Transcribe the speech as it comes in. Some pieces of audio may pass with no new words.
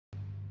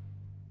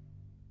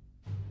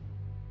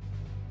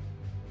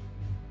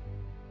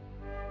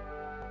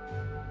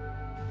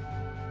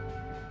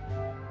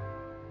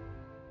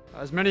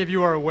As many of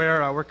you are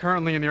aware, we're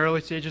currently in the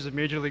early stages of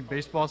Major League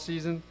Baseball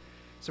season,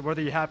 so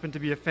whether you happen to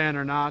be a fan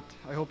or not,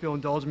 I hope you'll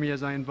indulge me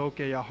as I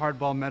invoke a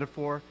hardball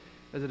metaphor,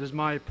 as it is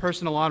my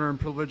personal honor and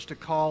privilege to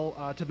call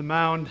to the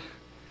mound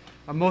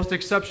a most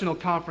exceptional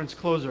conference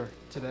closer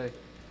today.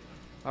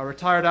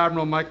 Retired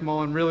Admiral Mike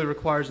Mullen really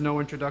requires no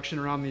introduction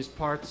around these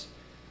parts.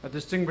 A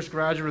distinguished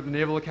graduate of the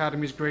Naval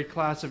Academy's great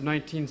class of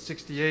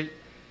 1968,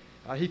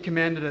 he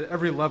commanded at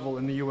every level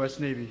in the U.S.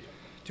 Navy,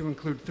 to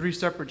include 3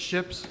 separate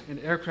ships, an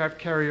aircraft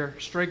carrier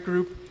strike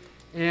group,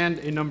 and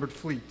a numbered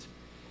fleet.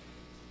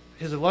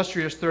 His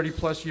illustrious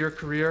 30-plus year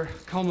career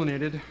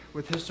culminated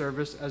with his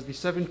service as the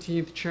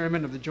 17th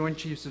Chairman of the Joint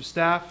Chiefs of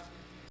Staff,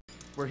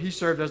 where he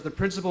served as the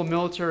principal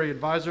military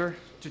advisor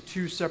to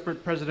 2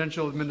 separate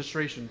presidential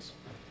administrations.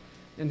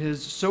 In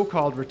his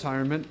so-called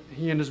retirement,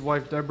 he and his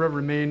wife Deborah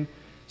remain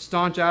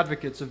staunch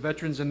advocates of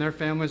veterans and their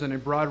families on a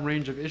broad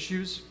range of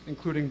issues,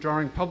 including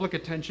drawing public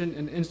attention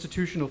and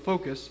institutional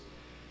focus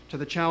to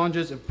the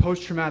challenges of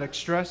post-traumatic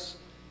stress,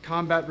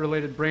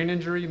 combat-related brain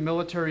injury,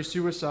 military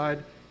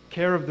suicide,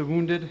 care of the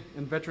wounded,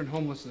 and veteran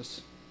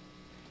homelessness.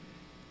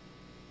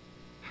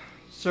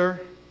 Sir,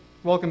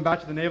 welcome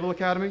back to the Naval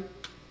Academy,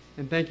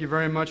 and thank you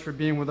very much for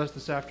being with us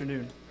this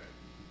afternoon.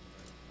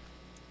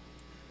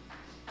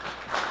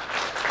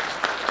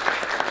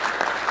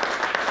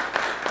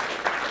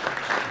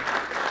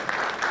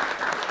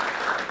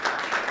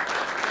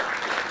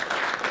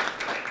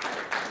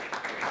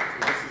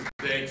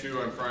 Day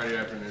 2 on Friday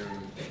afternoon.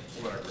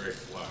 What a great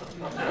slot.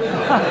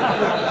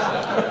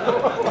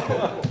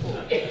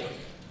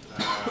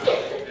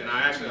 And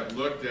I actually have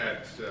looked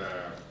at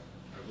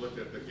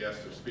the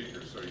guest of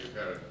speakers, so you've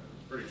got a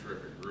pretty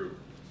terrific group.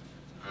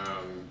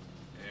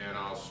 And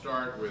I'll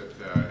start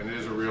with, and it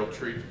is a real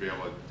treat to be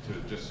able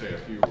to just say a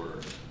few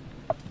words.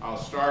 I'll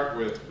start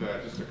with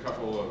just a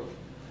couple of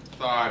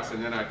thoughts,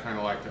 and then I'd kind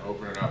of like to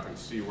open it up and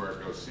see where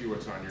it goes, see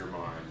what's on your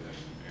mind,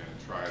 and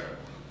try to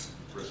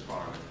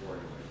respond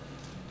accordingly.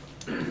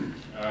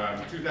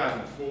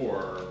 2004,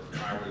 or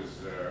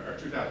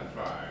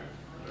 2005,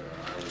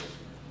 I was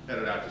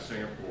headed out to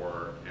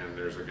Singapore, and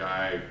there's a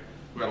guy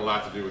who had a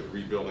lot to do with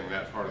rebuilding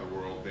that part of the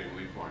world named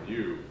Lee Kuan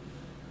Yew.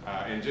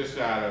 And just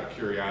out of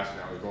curiosity,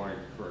 I was going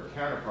for a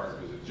counterpart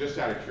visit. Just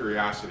out of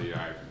curiosity,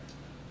 I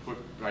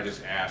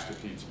just asked if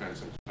he'd spend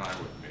some time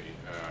with me,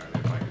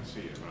 if I could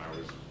see him. And I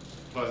was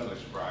pleasantly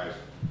surprised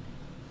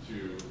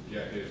to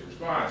get his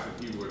response that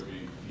he would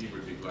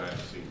be glad to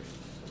see me.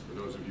 For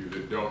those of you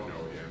that don't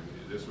know him,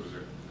 this was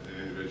an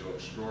individual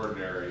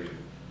extraordinary.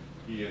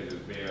 He and his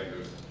band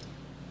of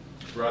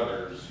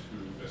brothers who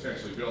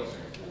essentially built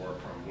Singapore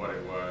from what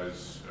it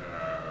was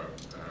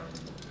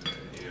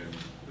in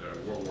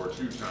World War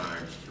II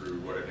times through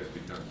what it has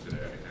become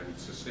today, and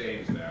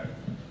sustains that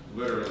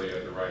literally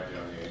at the right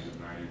young age of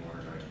 91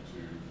 or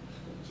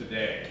 92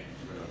 today,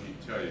 even though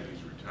he'd tell you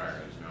he's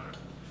retired, he's not.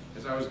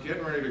 As I was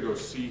getting ready to go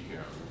see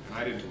him, and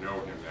I didn't know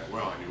him that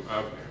well, I knew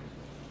of him,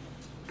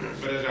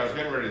 but as I was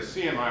getting ready to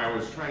see him, I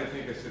was trying to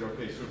think, I said,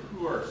 okay, so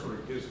who are sort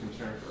of his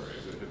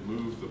contemporaries that have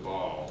moved the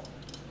ball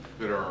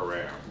that are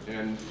around?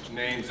 And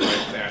names like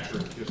Thatcher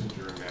and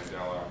Kissinger and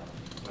Mandela,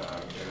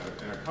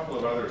 and a couple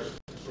of others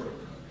sort of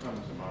come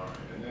to mind.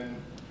 And then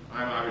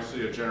I'm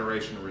obviously a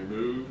generation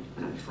removed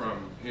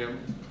from him,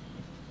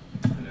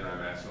 and then I'm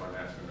asking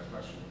the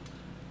question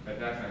at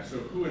that time, so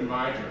who in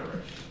my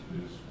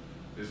generation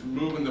is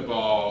moving the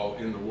ball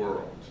in the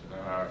world?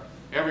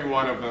 Every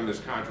one of them is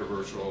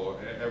controversial.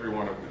 Every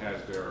one of them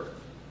has their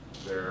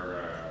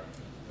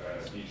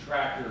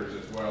detractors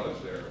as well as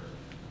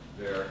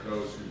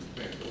those who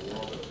think the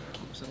world of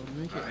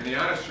them. And the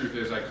honest truth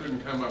is, I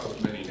couldn't come up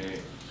with many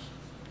names.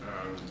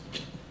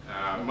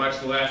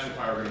 Much less if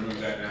I were going to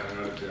move that down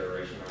another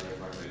generation. I'm in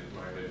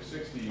my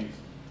mid-60s.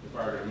 If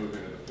I were to move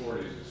into the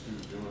 40s, is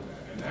who's doing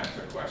that? And that's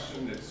a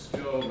question that's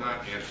still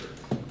not answered,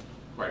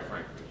 quite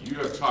frankly. You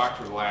have talked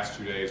for the last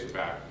 2 days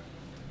about it.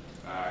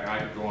 And I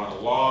could go on a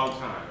long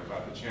time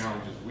about the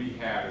challenges we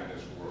have in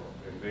this world,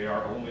 and they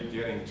are only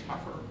getting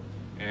tougher,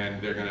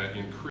 and they're going to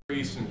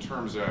increase in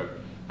terms of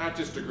not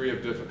just degree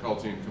of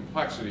difficulty and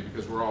complexity,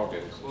 because we're all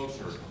getting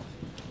closer,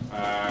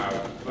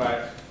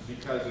 but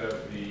because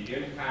of the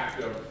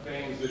impact of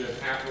things that have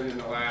happened in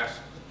the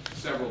last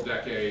several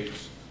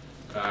decades,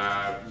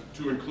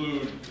 to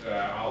include,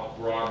 I'll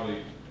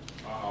broadly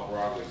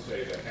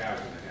say the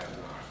haves and the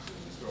have-nots.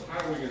 And so how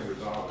are we going to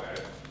resolve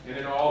that? And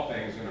in all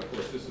things, and of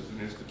course this is an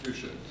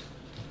institution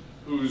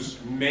whose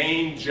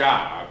main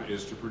job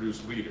is to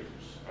produce leaders,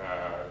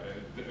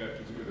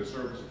 the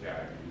service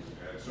academies.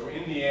 So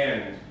in the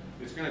end,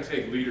 it's going to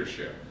take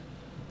leadership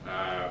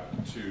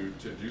to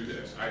do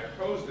this. I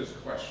posed this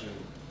question.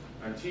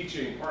 I'm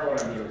teaching, part of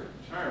what I'm doing in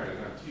retirement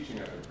is I'm teaching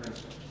at the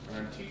Princeton. And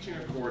I'm teaching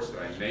a course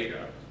that I made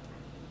up.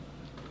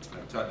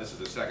 This is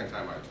the second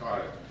time I've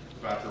taught it.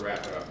 About to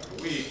wrap it up in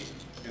a week.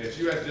 And it's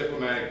U.S.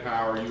 diplomatic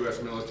power, U.S.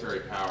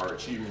 military power,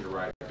 achieving the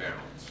right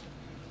balance,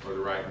 or the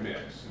right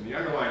mix. And the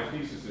underlying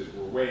thesis is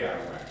we're way out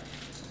of whack.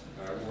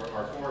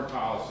 Our foreign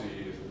policy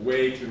is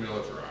way too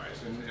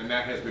militarized, and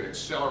that has been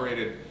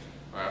accelerated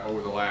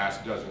over the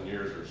last dozen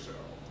years or so.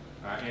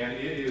 And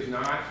it is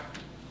not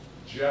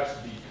just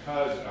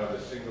because of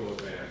a single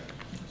event.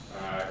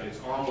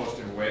 It's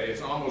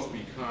almost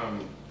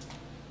become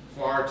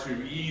far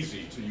too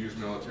easy to use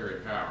military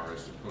power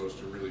as opposed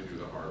to really do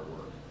the hard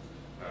work,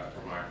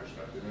 from my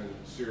perspective. And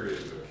Syria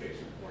is a case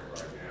in point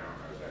right now.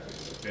 I was actually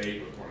in a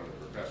debate with one of the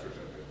professors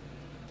at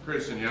the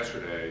Princeton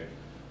yesterday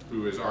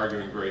who is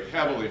arguing very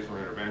heavily for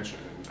intervention,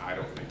 and I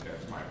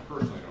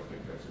personally don't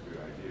think that's a good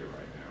idea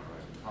right now, and I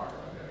can talk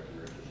about that if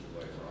you're interested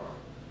later on.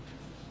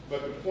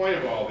 But the point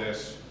of all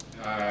this,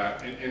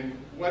 and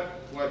what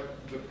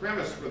the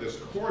premise for this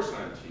course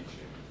I'm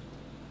teaching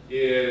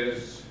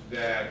is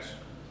that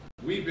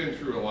we've been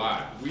through a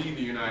lot. We,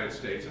 the United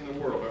States and the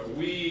world, but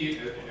we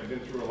have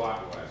been through a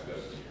lot in the last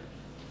dozen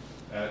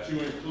years.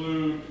 To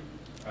include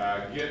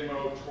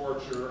Gitmo,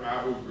 torture,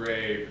 Abu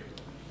Ghraib,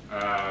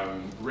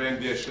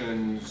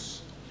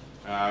 renditions,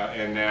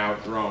 and now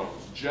drones,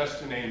 just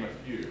to name a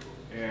few.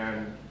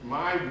 And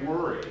my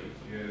worry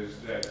is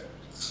that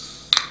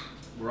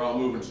we're all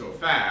moving so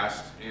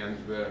fast, and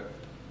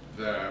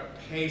the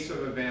pace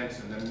of events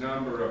and the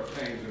number of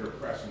things that are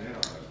pressing in on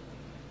us,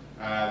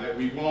 that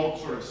we won't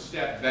sort of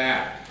step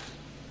back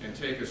and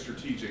take a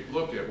strategic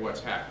look at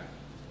what's happening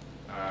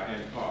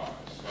and cause.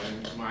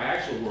 And my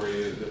actual worry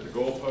is that the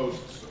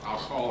goalposts, I'll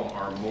call them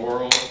our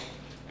moral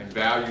and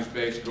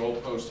values-based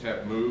goalposts,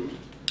 have moved,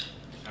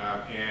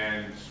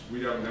 and we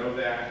don't know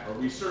that, or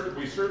we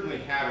certainly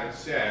haven't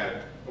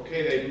said,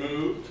 okay, they've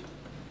moved,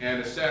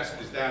 and assessed,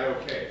 is that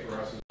okay for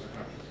us as a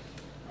country?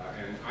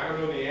 And I don't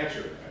know the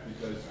answer to that,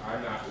 because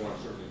I'm not one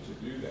certainly to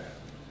do that.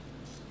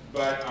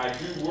 But I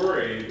do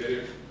worry that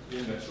if,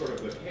 in the sort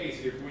of the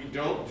pace, if we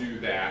don't do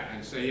that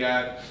and say,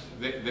 yeah,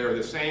 they're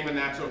the same and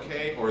that's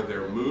okay, or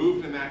they're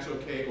moved and that's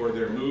okay, or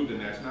they're moved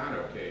and that's not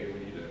okay, we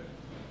need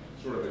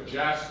to sort of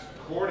adjust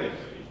accordingly.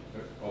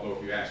 Although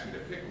if you asked me to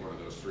pick one of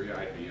those three,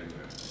 I'd be in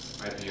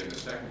the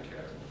second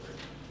category,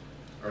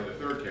 or the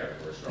third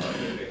category.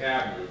 Sorry, they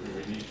have moved and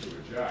we need to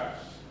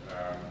adjust.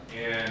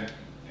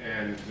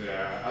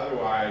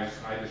 Otherwise,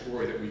 I just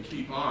worry that we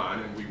keep on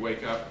and we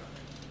wake up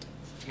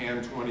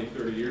 10, 20,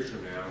 30 years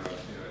from now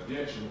in a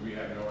ditch and we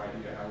have no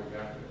idea how we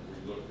got there.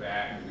 We look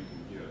back and we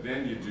can,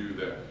 then you do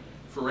the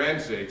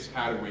forensics.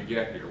 How did we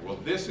get here? Well,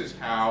 this is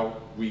how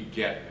we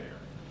get there.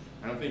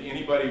 I don't think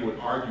anybody would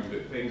argue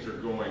that things are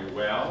going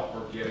well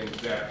or getting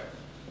better.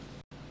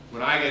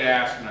 When I get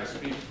asked, and I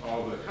speak all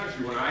over the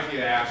country, when I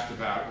get asked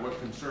about what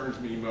concerns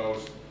me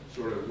most,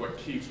 sort of what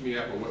keeps me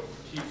up or what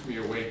keeps me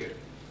awake at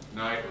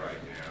night right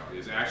now,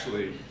 is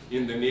actually,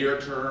 in the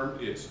near term,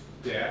 it's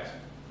debt.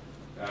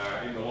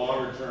 In the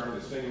longer term,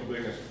 the single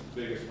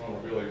biggest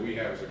vulnerability we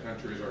have as a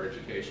country is our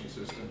education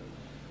system.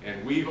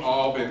 And we've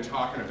all been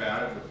talking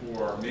about it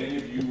before many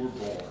of you were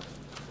born,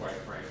 quite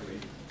frankly.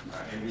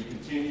 And we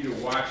continue to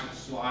watch it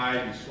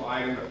slide. We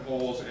slide in the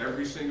polls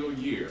every single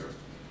year.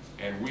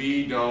 And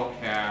we don't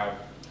have,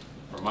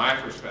 from my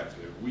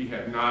perspective, we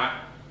have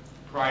not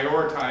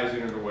prioritized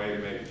it in a way to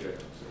make a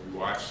difference. And we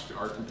watch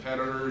our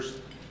competitors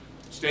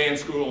stay in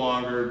school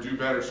longer, do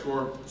better,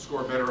 score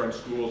better on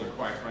schools, and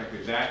quite frankly,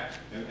 that's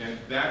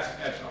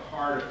at the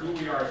heart of who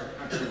we are as a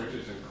country, which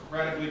is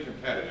incredibly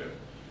competitive,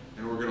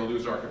 and we're going to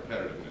lose our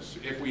competitiveness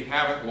if we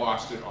haven't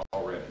lost it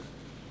already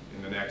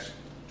in the next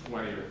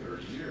 20 or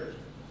 30 years.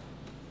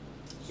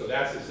 So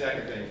that's the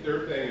second thing.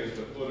 Third thing is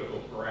the political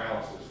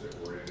paralysis that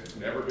we're in. It's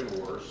never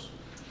been worse.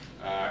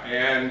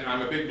 And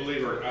I'm a big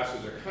believer in us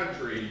as a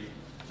country,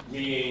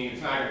 meaning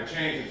it's not going to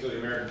change until the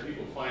American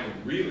people finally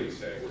really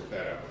say we're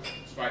fed up with it.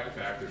 Despite the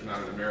fact there's not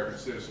an American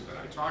citizen that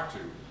I talk to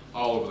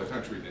all over the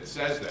country that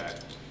says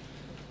that.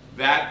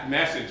 That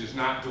message is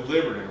not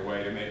delivered in a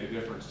way to make a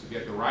difference, to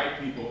get the right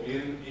people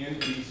in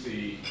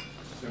D.C.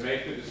 to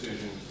make the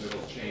decisions that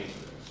will change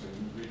this.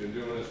 And we've been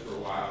doing this for a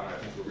while, and I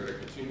think we're going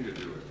to continue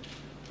to do it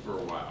for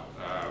a while,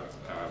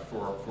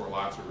 for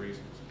lots of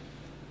reasons.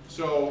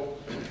 So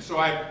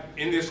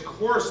in this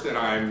course that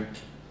I've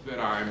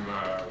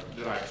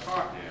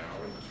taught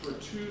now, and for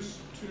two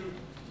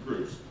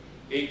groups,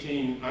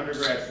 18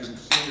 undergrad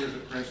students, seniors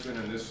at Princeton,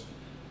 and this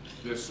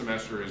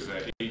semester is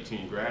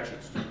 18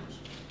 graduate students.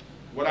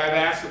 What I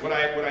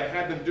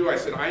had them do, I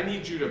said, I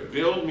need you to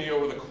build me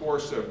over the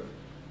course of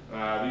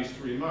these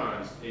 3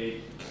 months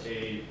a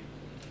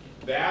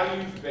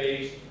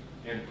values-based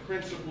and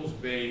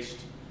principles-based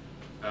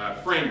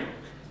framework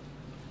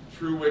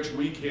through which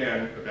we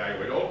can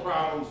evaluate old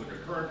problems, look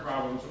at current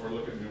problems, or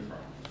look at new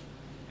problems.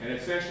 And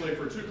essentially,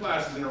 for 2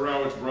 classes in a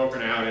row, it's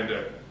broken out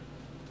into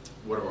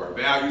what are our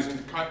values,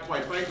 and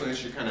quite frankly,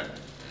 as you kind of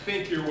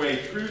think your way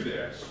through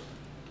this,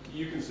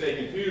 you can stay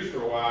confused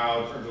for a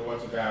while in terms of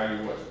what's a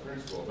value, what's a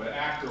principle. But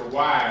after a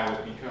while,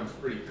 it becomes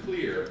pretty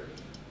clear,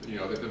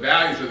 that the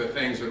values are the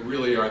things that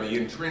really are the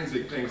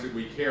intrinsic things that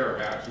we care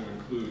about, to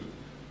include,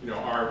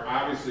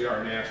 obviously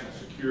our national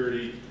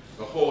security,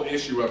 the whole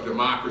issue of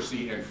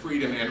democracy and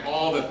freedom, and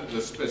all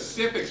the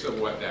specifics of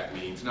what that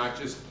means, not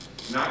just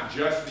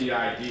the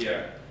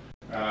idea,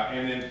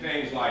 and then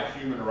things like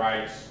human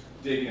rights,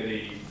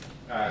 dignity,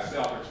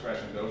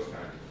 self-expression, those kinds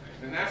of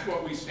things. And that's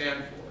what we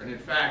stand for. And in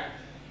fact,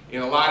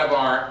 in a lot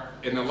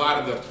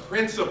of the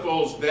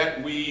principles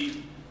that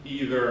we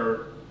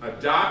either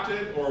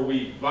adopted or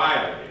we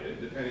violated,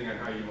 depending on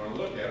how you want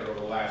to look at it, over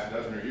the last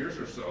dozen or years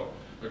or so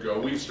ago,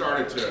 we've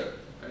started to,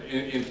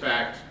 in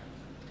fact,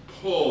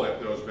 pull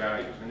at those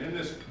values. And in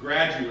this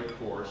graduate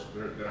course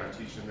that I'm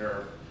teaching,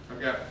 I've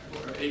got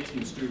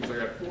 18 students, I've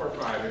got 4 or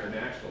 5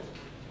 internationals.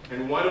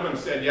 And one of them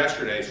said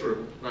yesterday,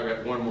 I've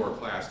got one more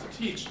class to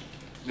teach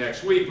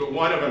next week, but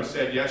one of them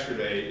said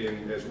yesterday,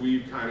 as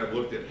we've kind of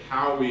looked at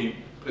how we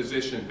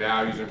position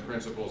values and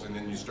principles, and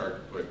then you start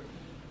to put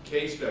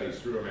case studies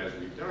through them as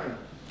we've done,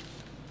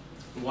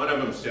 one of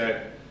them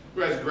said,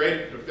 who has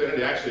great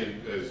affinity, actually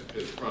is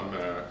from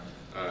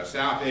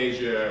South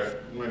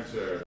Asia, went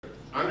to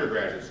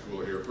undergraduate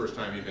school here, first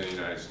time he'd been in the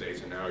United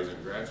States, and now he's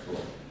in grad school.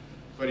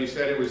 But he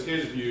said it was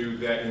his view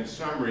that, in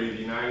summary,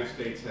 the United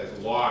States has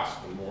lost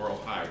the moral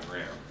high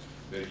ground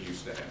that it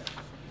used to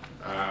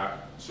have.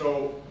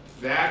 So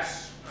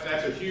that's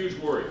a huge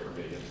worry for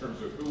me in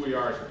terms of who we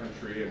are as a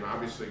country, and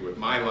obviously with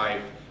my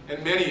life,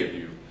 and many of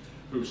you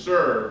who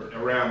served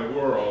around the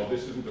world,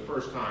 this isn't the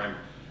first time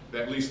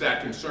that at least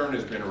that concern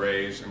has been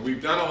raised, and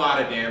we've done a lot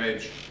of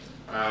damage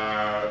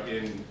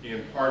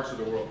in parts of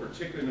the world,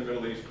 particularly in the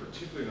Middle East,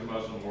 particularly in the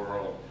Muslim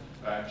world,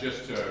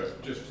 just to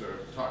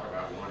talk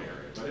about one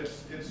area. But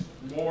it's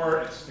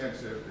more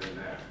extensive than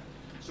that.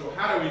 So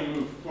how do we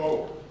move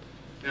forward?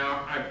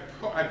 Now,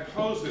 I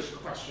posed this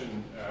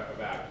question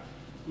about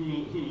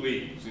who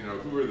leads. You know,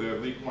 who are the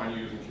Lee Kuan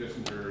Yews and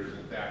Kissingers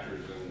and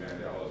Thatchers and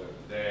Mandelas of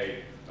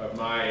today of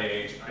my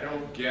age? I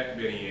don't get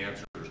many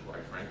answers,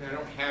 quite frankly. I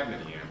don't have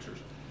many answers.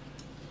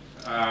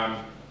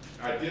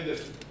 I did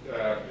this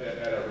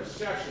at a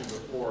reception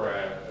before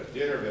a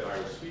dinner that I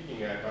was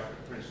speaking at up in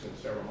Princeton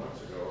several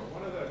months ago. And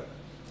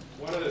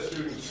one of the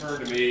students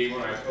turned to me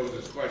when I posed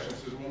this question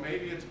and says, well,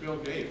 maybe it's Bill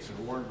Gates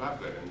and Warren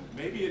Buffett, and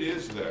maybe it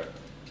is the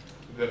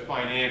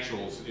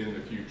financials in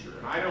the future.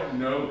 And I don't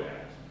know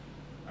that.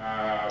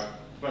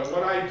 But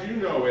what I do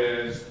know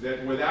is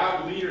that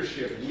without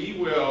leadership, we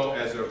will,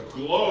 as a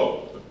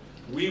globe,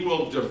 we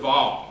will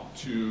devolve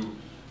to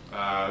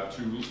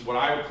what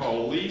I would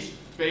call least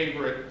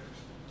favorite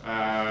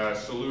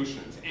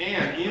solutions.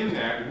 And in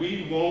that,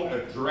 we won't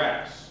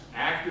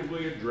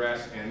actively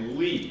address and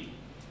lead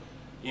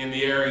in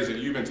the areas that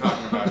you've been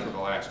talking about for the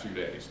last 2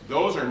 days.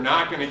 Those are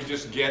not going to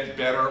just get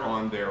better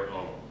on their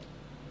own.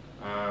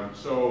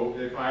 So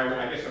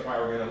I guess if I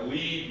were going to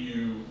leave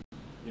you,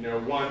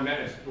 one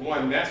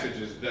message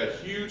is the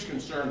huge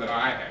concern that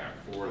I have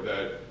for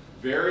the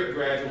very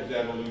gradual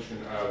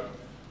devolution of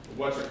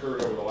what's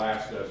occurred over the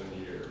last dozen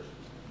years.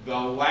 The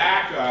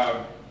lack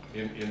of,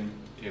 in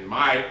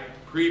my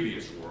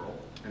previous world,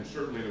 and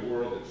certainly the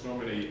world that so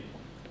many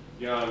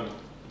young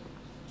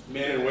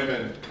men and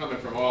women coming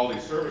from all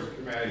these service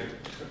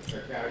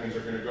academies are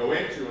going to go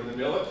into in the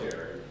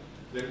military,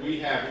 that we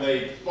have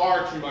laid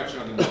far too much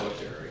on the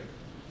military,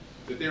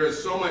 that there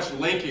is so much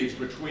linkage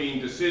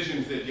between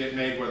decisions that get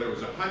made, whether it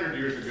was 100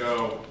 years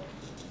ago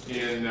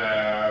in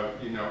the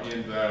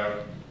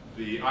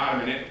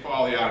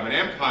fall of the Ottoman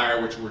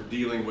Empire, which we're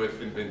dealing with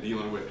and been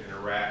dealing with in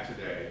Iraq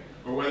today,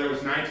 or whether it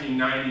was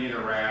 1990 in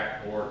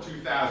Iraq, or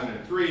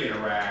 2003 in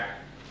Iraq,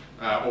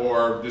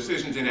 or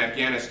decisions in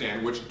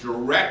Afghanistan, which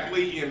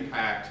directly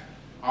impact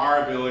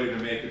our ability to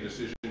make a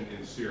decision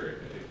in Syria.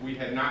 If we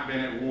had not been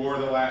at war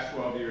the last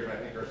 12 years, I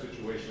think our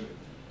situation,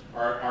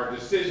 our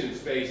decision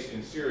space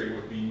in Syria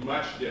would be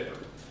much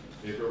different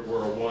if it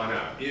were a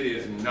one-up. It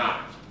is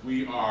not.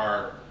 We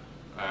are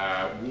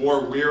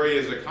war-weary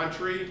as a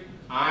country.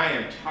 I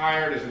am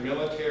tired as a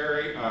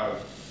military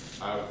of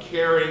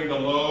carrying the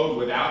load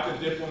without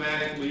the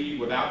diplomatic lead,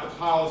 without the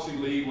policy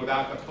lead,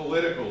 without the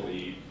political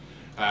lead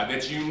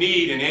that you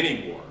need in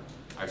any war.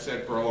 I've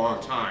said for a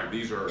long time,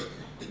 these are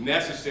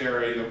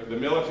necessary. The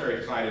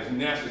military side is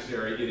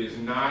necessary. It is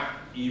not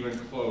even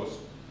close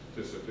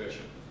to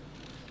sufficient.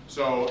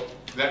 So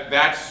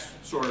that's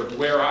sort of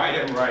where I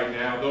am right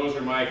now. Those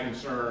are my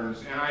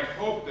concerns. And I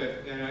hope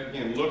that, and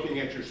again, looking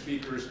at your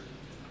speakers,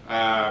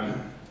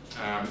 and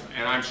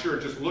I'm sure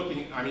just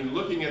looking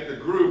at the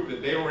group,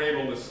 that they were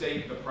able to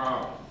state the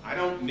problem. I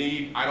don't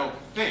need a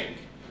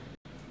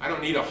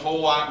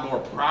whole lot more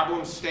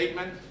problem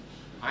statement.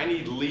 I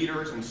need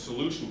leaders and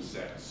solution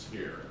sets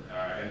here.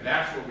 And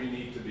that's what we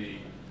need to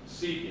be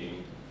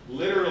seeking,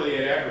 literally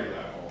at every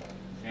level.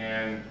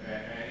 And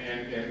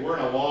we're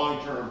in a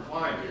long-term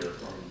climb here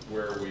from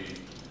where we,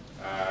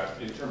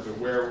 in terms of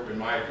where, in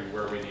my view,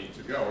 where we need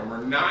to go. And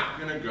we're not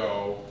going to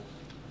go,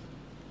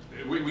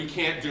 we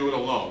can't do it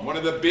alone. One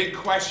of the big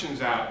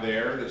questions out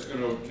there that's going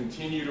to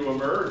continue to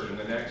emerge in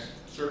the next,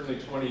 certainly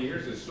 20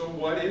 years is, so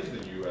what is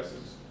the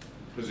U.S.'s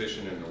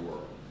position in the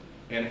world?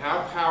 And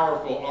how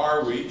powerful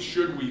are we,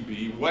 should we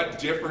be? What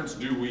difference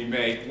do we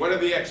make? What are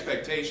the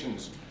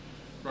expectations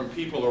from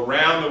people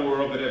around the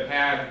world that have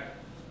had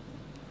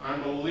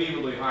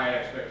unbelievably high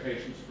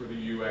expectations for the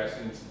U.S.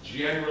 and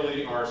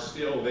generally are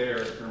still there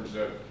in terms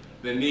of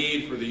the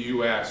need for the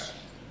U.S.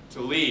 to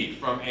lead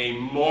from a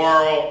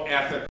moral,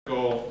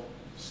 ethical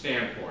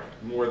standpoint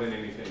more than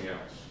anything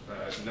else.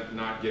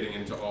 not getting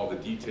into all the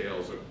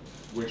details of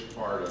which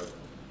part of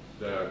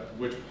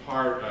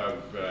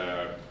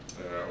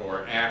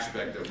or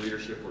aspect of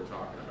leadership we're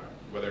talking about,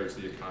 whether it's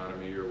the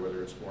economy or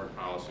whether it's foreign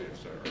policy, et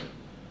cetera.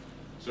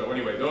 So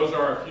anyway, those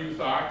are a few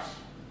thoughts.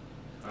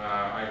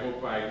 I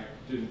hope I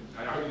didn't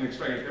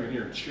expect to come in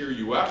here and cheer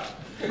you up.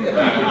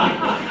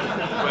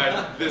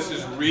 But this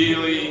is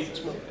really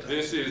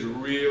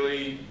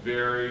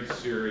very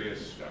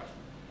serious stuff.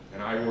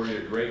 And I worry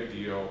a great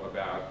deal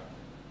about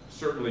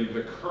certainly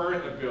the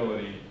current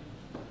ability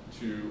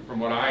to, from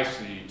what I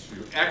see,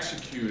 to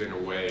execute in a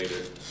way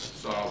that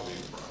solves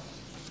these problems.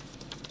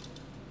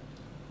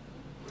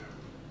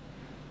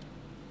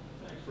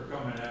 Thanks for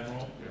coming,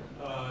 Admiral.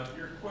 Yeah.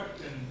 Your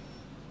question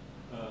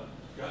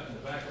got in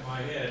the back of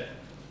my head,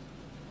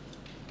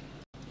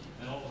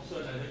 and all of a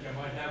sudden I think I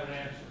might have an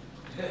answer.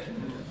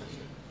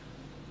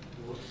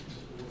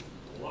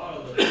 A lot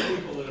of the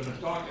people that have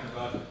been talking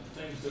about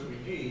things that we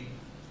need,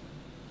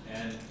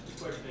 and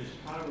the question is,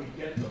 how do we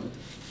get them?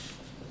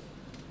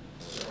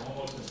 They're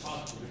almost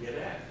impossible to get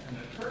at. And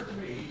it occurred to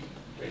me,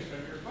 based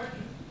on your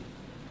question,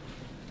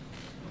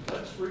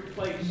 let's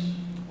replace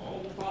all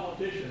the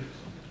politicians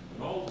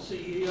and all the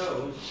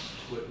CEOs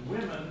with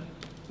women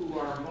who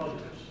are mothers.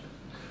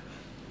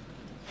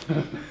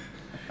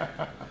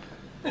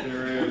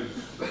 There is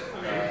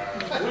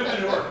women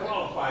who are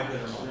qualified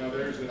that are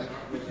mothers. You know,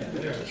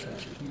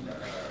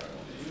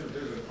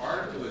 there's an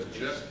article that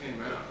just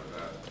came out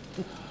about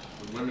the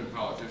women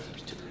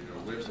politicians. You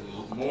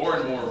know, more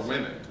and more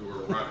women who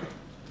are running.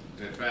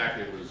 And in fact,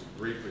 it was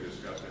briefly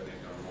discussed, I think,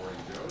 on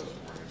Morning Joe this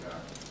morning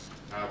about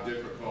how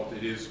difficult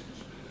it is.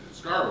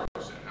 Scarborough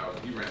said how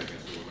he ran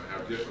against a woman,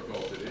 how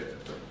difficult it is.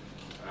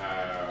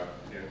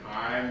 And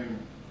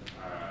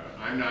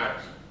I'm not.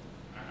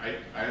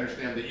 I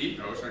understand the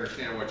ethos. I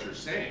understand what you're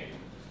saying.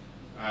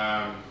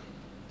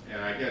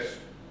 And I guess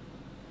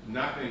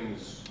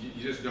nothing's.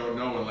 You just don't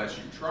know unless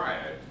you try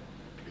it.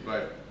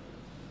 But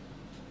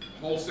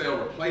wholesale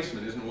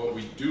replacement isn't what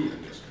we do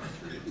in this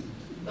country.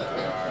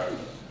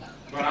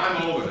 But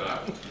I'm old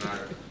enough,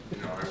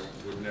 and I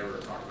would never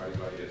talk about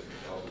anybody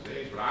else's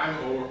age, but I'm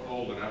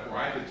old enough where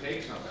I could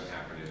take something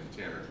happen in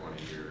 10 or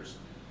 20 years,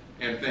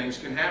 and things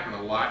can happen.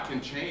 A lot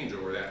can change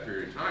over that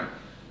period of time.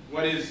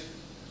 What is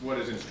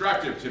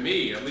instructive to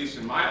me, at least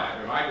in my life,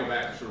 if I go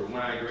back to sort of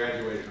when I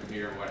graduated from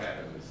here and what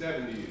happened in the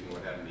 70s and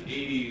what happened in the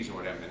 80s and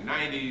what happened in the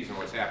 90s and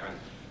what's happened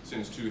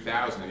since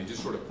 2000, and you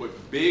just sort of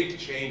put big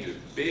changes,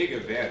 big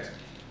events.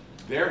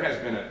 There has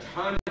been a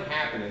ton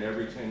happen in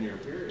every 10-year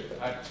period,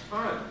 a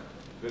ton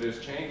that has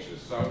changed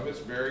this. Some of it's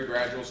very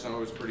gradual, some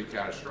of it's pretty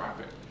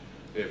catastrophic,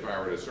 if I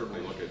were to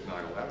certainly look at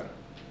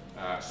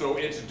 9/11. So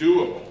it's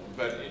doable,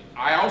 but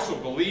I also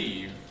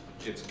believe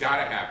it's got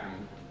to happen.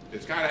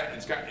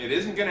 It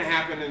isn't going to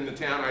happen in the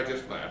town I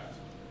just left,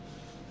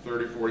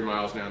 30, 40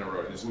 miles down the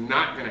road. It's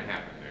not going to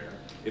happen there.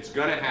 It's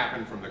going to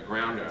happen from the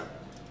ground up,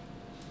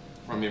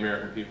 from the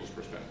American people's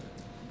perspective.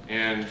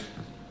 And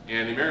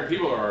the American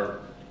people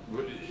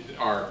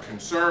are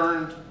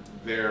concerned.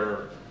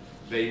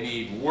 They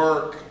need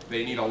work.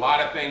 They need a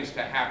lot of things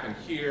to happen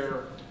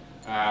here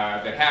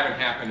that haven't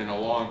happened in a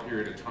long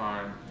period of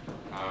time.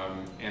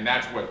 And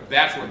that's what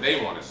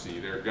they want to see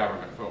their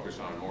government focus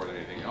on more than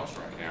anything else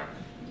right now.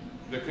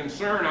 The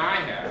concern I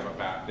have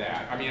about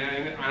that, I mean,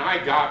 and I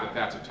got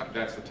that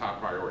that's the top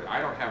priority. I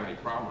don't have any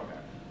problem with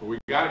that. But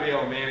we've got to be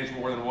able to manage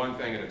more than one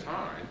thing at a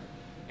time.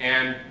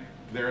 And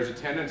there is a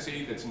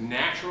tendency that's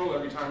natural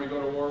every time we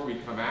go to war, we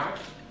come out.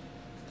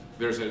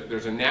 There's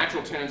a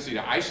natural tendency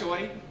to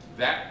isolate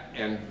that,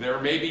 and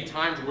there may be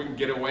times where we can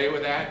get away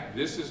with that.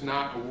 This is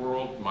not a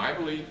world, my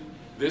belief,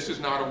 this is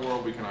not a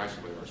world we can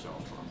isolate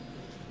ourselves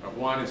from.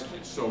 One, it's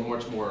so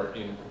much more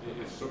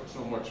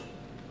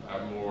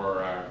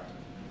more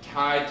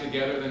tied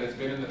together than it's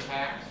been in the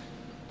past.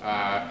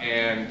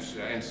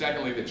 And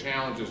secondly, the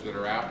challenges that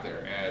are out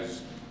there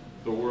as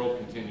the world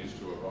continues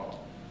to evolve.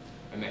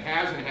 And the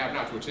haves and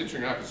have-nots, which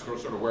interesting enough is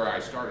sort of where I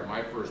started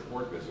my first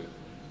port visit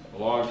a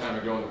long time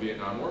ago in the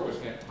Vietnam War, was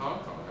in Hong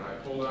Kong. And I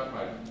pulled up,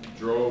 I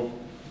drove,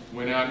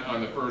 went out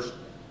on the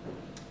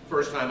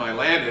first time I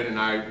landed, and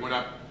I went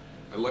up,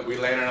 we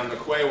landed on the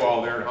quay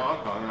wall there in Hong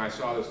Kong, and I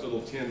saw this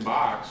little tin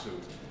box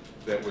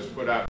that was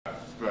put up,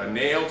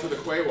 nailed to the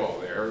quay wall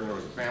there, and there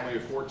was a family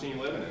of 14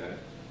 living in it.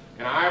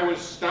 And I was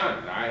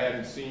stunned. I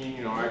hadn't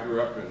seen, I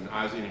grew up in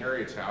Ozzie and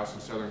Harriet's house in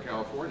Southern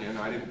California, and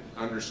I didn't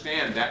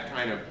understand that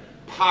kind of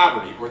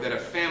poverty, or that a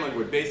family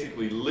would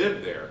basically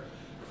live there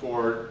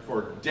for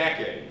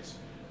decades.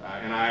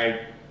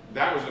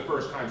 That was the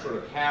first time sort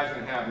of haves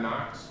and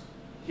have-nots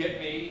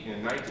hit me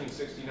in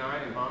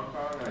 1969 in Hong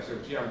Kong, and I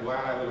said, gee, I'm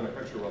glad I live in a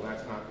country where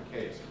that's not the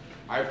case.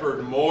 I've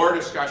heard more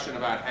discussion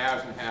about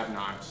haves and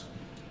have-nots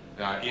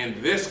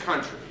in this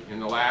country in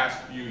the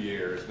last few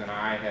years than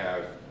I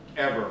have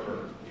ever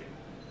heard.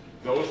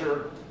 Those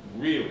are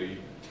really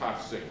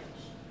tough signals,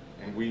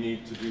 and we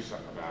need to do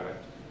something about it.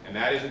 And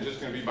that isn't just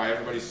going to be by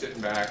everybody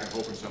sitting back and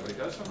hoping somebody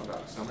does something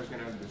about it. Somebody's going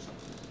to have to do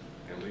something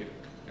and lead it.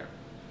 Yeah.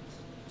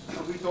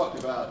 So we talked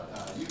about,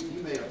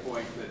 you made a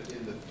point that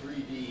in the 3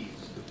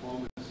 Ds,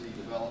 diplomacy,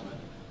 development,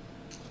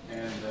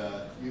 and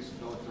use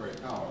of military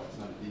power. That's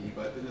not a D,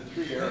 but in the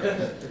three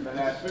areas. And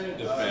that's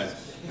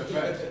Defense.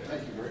 Defense.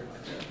 Thank you very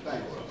much.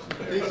 Thanks.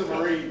 He's a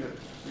Marine, to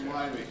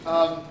remind me.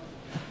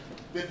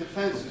 The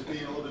defense is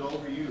being a little bit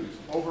overused,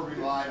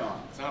 over-relied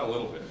on. It's not a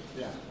little bit.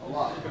 Yeah, a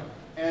lot.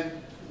 And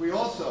we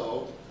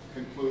also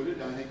concluded,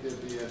 I think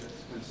there'd be a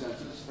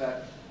consensus,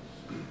 that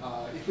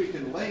if we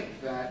can link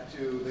that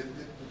to the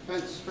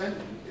defense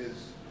spending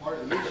is part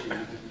of the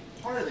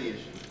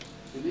issue,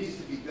 it needs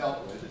to be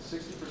dealt with. It's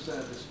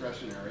 60%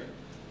 discretionary,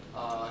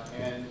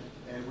 and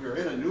we're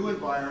in a new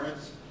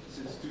environment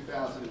since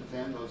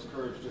 2010. Those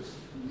curves just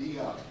knee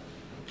up.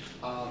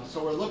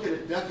 So we're looking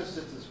at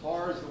deficits as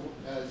far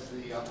as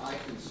the eye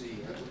can see,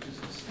 which is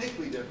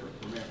distinctly different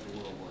from after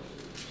World War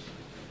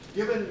II.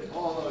 Given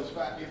all those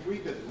facts, if we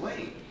could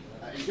link,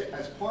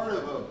 as part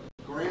of a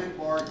grand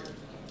bargain,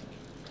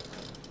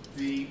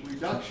 the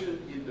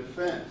reduction in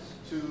defense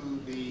to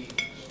the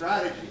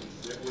strategy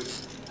that would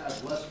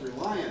have less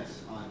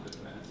reliance on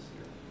defense,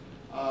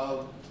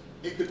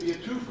 it could be a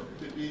twofer. It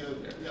could be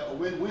a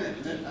win-win.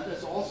 And then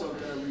that's also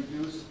going to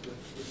reduce,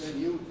 then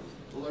you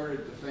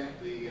alerted the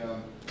family,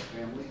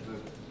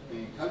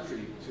 the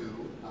country to,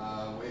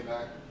 way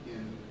back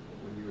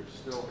when you were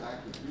still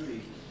active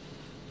duty,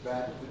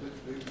 that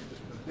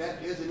the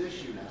debt is an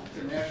issue now. It's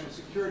a national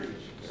security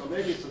issue. So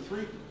maybe it's a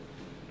three.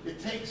 It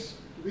takes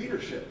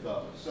leadership,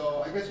 though.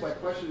 So I guess my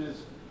question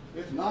is,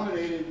 if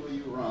nominated, will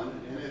you run?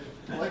 And if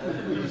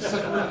elected, will you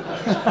serve?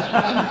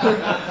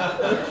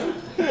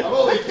 I'm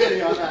only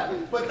kidding on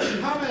that. But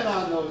comment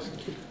on those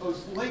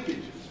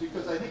linkages,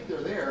 because I think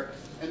they're there.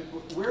 And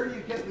where do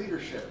you get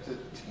leadership to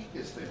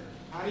take us there?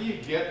 How do we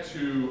get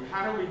to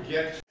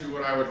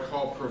what I would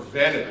call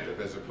preventative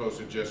as opposed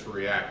to just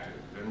reactive?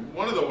 And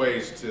one of the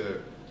ways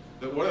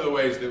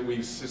that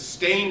we've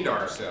sustained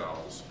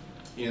ourselves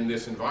in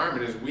this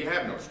environment is we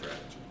have no strategy.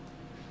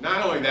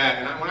 Not only that,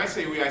 and when I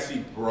say we, I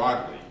see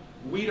broadly.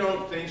 We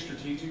don't think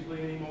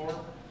strategically anymore.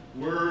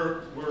 We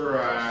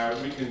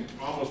can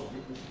almost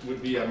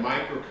would be a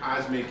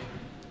microcosmic,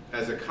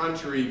 as a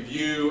country,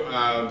 view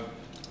of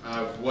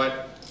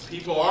what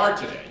people are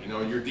today. You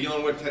know, you're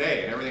dealing with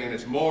today and everything, and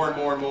it's more and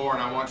more and more,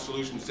 and I want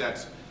solution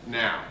sets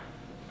now.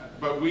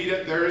 But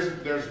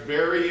there's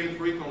very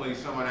infrequently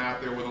someone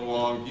out there with a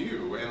long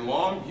view, and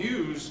long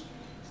views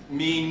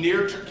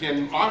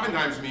can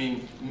oftentimes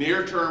mean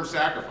near-term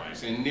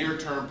sacrifice and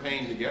near-term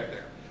pain to get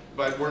there.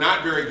 But we're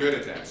not very good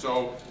at that.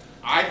 So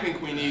I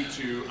think we need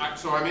to,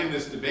 so I'm in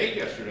this debate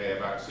yesterday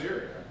about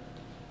Syria,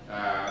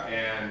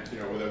 and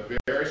with a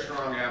very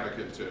strong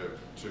advocate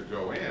to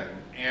go in,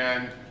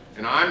 and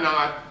I'm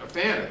not a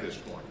fan at this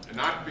point, and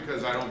not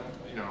because I don't,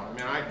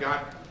 I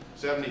got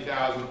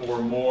 70,000 or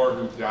more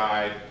who've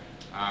died.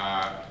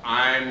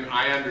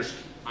 I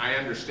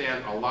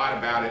understand a lot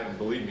about it, and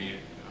believe me,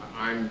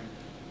 I'd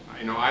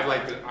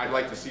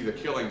like to see the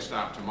killing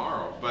stop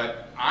tomorrow,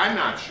 but I'm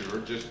not sure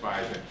just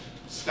by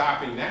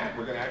stopping that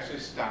we're going to actually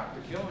stop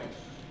the killing,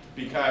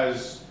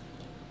 because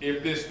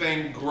if this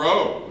thing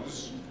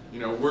grows,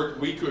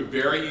 we could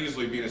very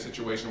easily be in a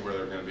situation where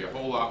there are going to be a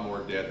whole lot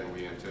more dead than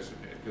we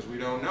anticipated, because we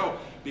don't know,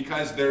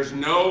 because there's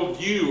no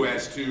view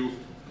as to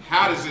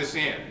how does this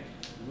end,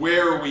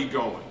 where are we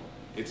going.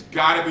 It's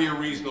got to be a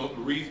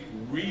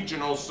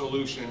regional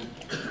solution,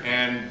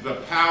 and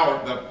the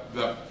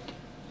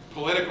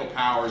political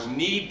powers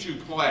need to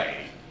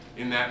play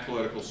in that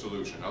political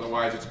solution.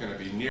 Otherwise, it's going to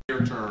be near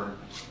term,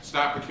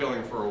 stop the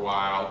killing for a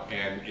while,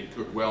 and it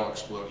could well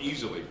explode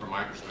easily, from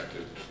my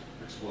perspective,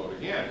 explode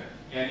again.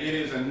 And it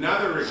is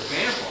another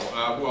example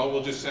of, well,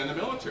 we'll just send the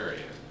military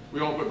in.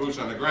 We won't put boots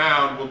on the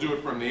ground, we'll do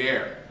it from the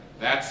air.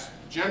 That's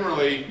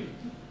generally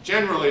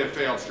a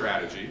failed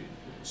strategy.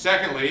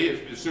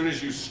 Secondly, as soon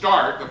as you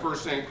start, the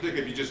first thing,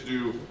 particularly if you just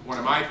do one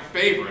of my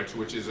favorites,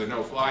 which is a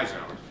no-fly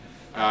zone,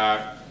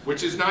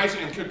 which is nice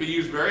and could be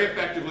used very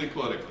effectively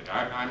politically.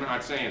 I'm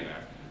not saying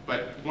that.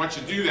 But once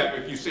you do that,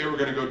 if you say we're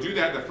going to go do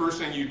that, the first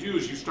thing you do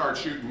is you start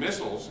shooting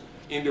missiles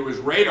into his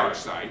radar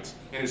sites.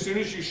 And as soon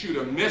as you shoot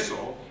a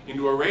missile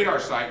into a radar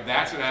site,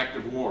 that's an act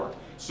of war.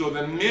 So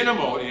the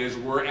minimal is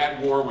we're at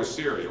war with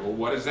Syria. Well,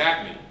 what does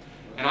that mean?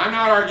 And I'm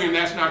not arguing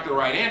that's not the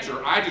right answer.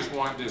 I just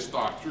want this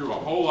thought through a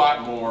whole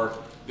lot more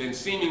than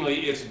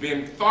seemingly it's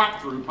been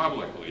thought through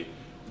publicly.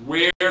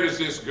 Where does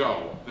this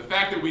go? The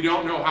fact that we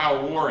don't know how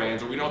a war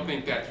ends, or we don't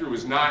think that through,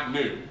 is not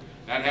new.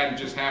 That hadn't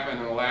just happened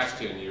in the last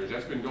 10 years.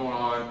 That's been going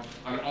on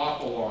an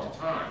awful long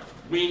time.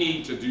 We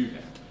need to do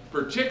that,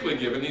 particularly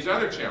given these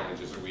other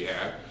challenges that we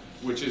have,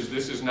 which is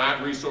this is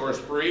not resource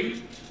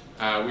free.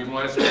 We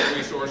want to spend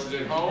resources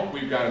at home.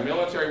 We've got a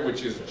military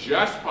which is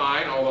just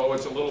fine, although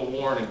it's a little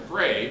worn and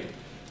frayed.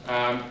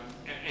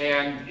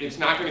 And it's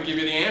not going to give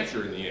you the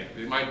answer in the end.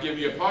 It might give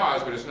you a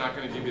pause, but it's not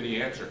going to give you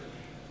the answer.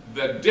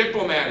 The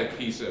diplomatic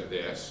piece of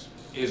this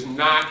is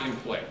not in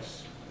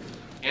place.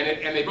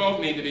 And they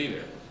both need to be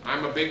there.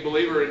 I'm a big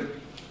believer in,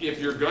 if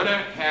you're going to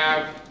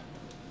have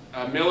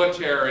a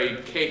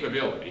military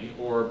capability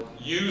or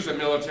use a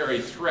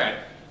military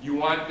threat, you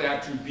want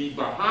that to be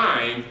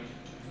behind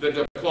the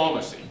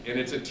diplomacy. And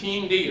it's a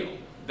team deal.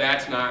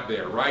 That's not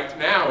there. Right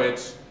now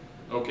it's,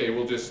 okay,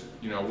 we'll just,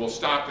 we'll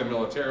stop them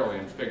militarily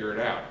and figure it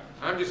out.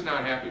 I'm just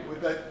not happy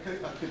with With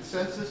a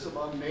consensus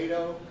among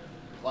NATO,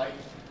 like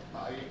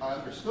I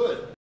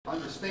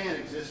understand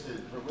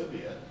existed for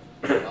Libya,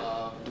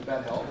 would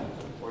that help?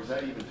 Or is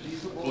that even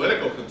feasible?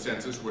 Political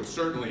consensus would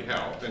certainly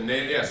help, and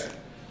yes,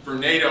 for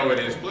NATO it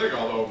is political,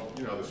 although,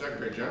 the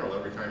Secretary General,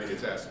 every time he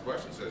gets asked the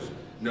question, says,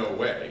 no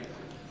way.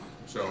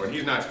 So, and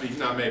he's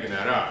not making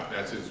that up.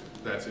 That's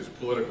his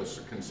political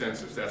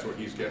consensus. That's what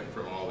he's getting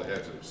from all the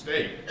heads of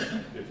state,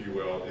 if you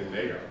will, in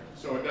NATO.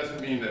 So it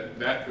doesn't mean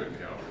that couldn't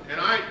help.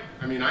 And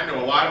I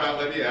know a lot about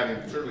Libya,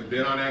 having certainly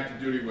been on active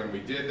duty when we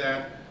did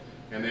that.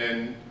 And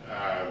then,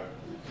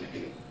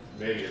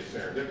 maybe it's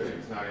serendipity,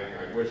 it's not anything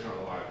I wish on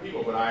a lot of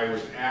people, but I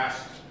was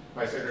asked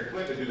by Secretary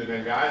Clinton to do the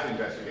Benghazi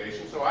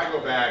investigation. So I go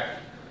back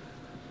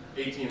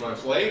 18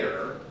 months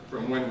later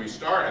from when we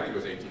started, I think it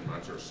was 18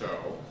 months or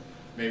so,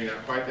 maybe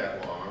not quite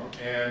that long,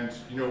 and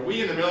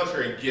we in the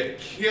military get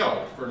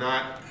killed for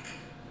not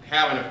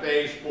having a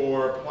phase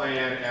 4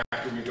 plan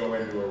after we go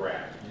into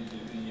Iraq.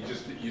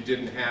 You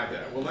didn't have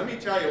that. Well, let me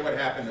tell you what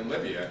happened in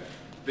Libya.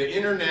 The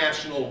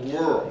international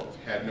world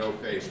had no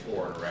phase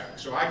 4 in Iraq.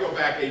 So I go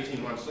back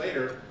 18 months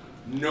later,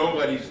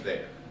 nobody's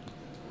there.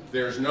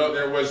 There was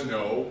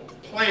no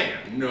plan,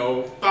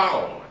 no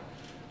follow-on.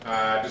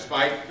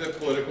 Despite the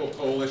political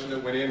coalition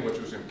that went in, which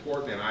was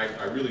important, and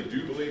I really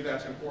do believe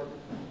that's important.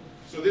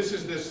 So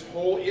this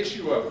whole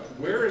issue of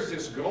where is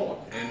this going?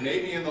 And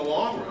maybe in the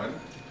long run,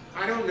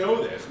 I don't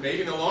know this,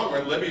 maybe in the long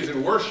run, Libya's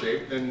in worse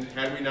shape than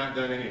had we not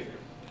done anything.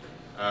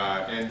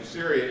 And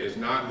Syria is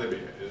not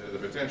Libya. The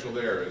potential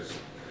there is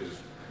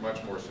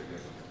much more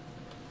significant.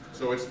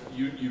 So it's,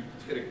 you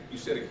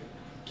said a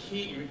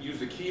key, you used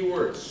the key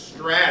word,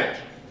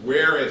 strategy.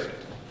 Where is it?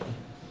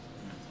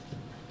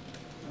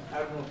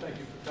 Admiral, thank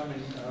you for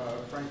coming.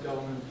 Frank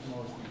Delman from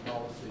OSD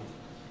Policy.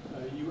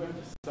 You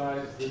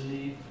emphasized the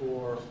need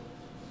for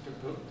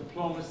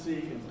diplomacy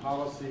and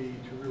policy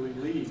to really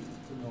lead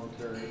the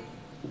military.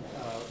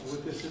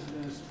 With this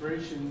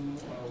administration,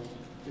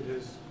 it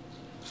has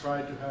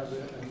tried to have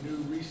a new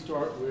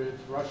restart with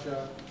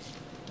Russia,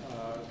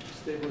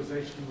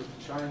 stabilization with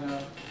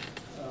China,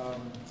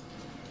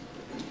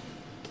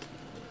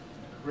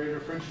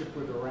 greater friendship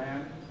with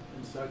Iran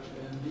and such,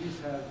 and these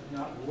have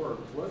not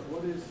worked.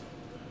 What is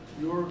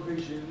your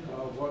vision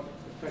of what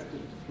effective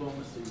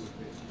diplomacy would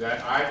be?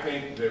 That I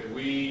think that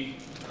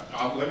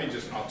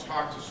I'll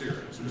talk to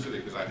Syria specifically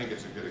because I think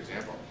it's a good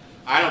example.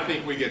 I don't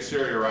think we get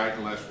Syria right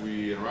unless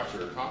we in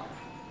Russia are talking,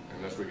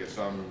 unless we get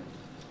some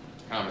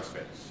common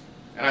space.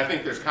 And I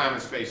think there's common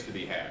space to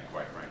be had,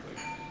 quite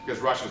frankly,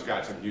 because Russia's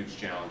got some huge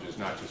challenges,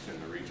 not just in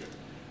the region.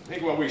 I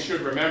think what we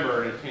should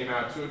remember, and it came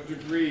out to a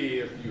degree,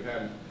 if you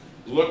hadn't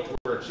looked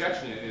where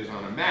Chechnya is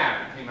on a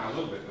map, it came out a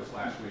little bit this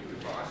last week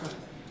in Boston.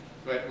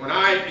 But when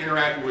I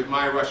interacted with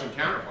my Russian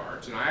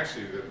counterparts, and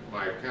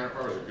my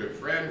counterpart was a good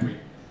friend, we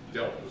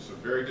dealt with some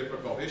very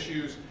difficult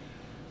issues,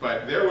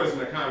 but there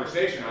wasn't a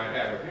conversation I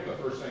had with him.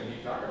 The first thing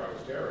he talked about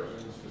was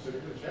terrorism,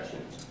 specifically Chechnya.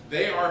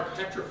 They are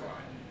petrified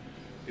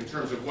in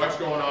terms of what's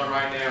going on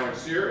right now in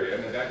Syria,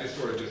 and that just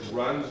sort of just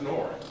runs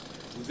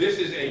north. This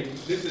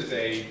is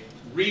a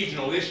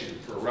regional issue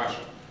for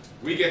Russia.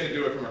 We get to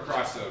do it from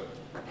across the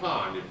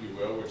pond, if you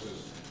will,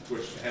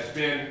 which has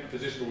been a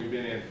position we've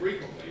been in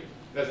frequently.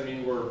 Doesn't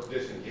mean we're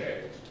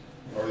disengaged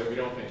or that we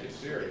don't think it's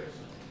serious.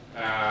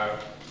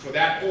 So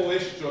that whole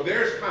issue, so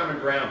there's common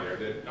ground there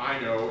that I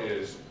know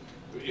is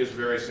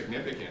very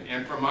significant.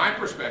 And from my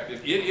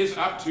perspective, it is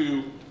up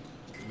to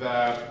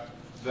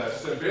the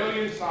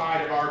civilian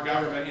side of our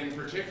government in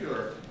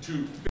particular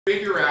to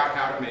figure out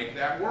how to make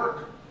that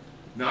work,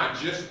 not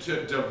just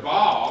to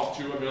devolve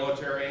to a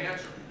military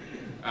answer.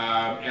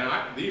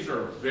 These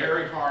are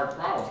very hard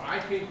problems. I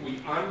think we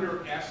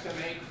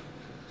underestimate,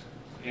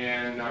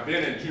 and I've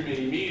been in too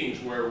many meetings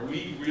where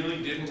we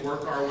really didn't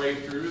work our way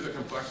through the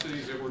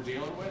complexities that we're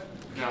dealing with.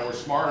 Now we're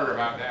smarter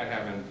about that,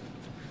 having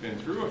been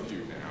through a few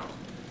now.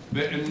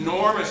 They're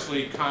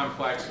enormously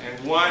complex,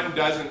 and one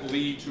doesn't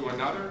lead to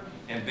another,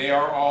 and they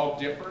are all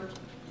different.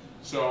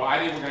 So I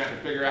think we're going to have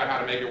to figure out how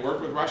to make it work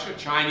with Russia.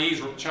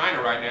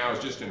 China right now is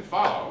just in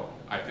follow,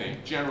 I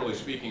think, generally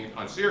speaking,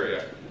 on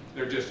Syria.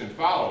 They're just in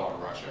follow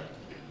on Russia.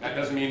 That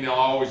doesn't mean they'll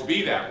always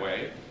be that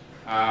way.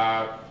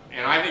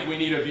 And I think we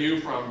need a view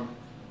from,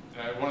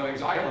 one of the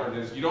things I learned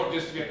is you don't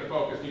just get to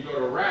focus, you go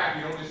to Iraq,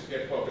 you don't just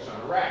get to focus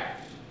on Iraq.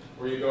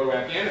 Or you go to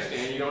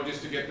Afghanistan, you don't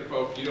just get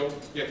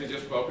to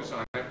just focus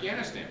on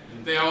Afghanistan.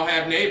 They all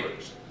have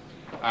neighbors,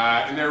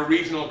 and they're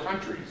regional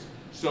countries.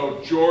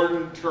 So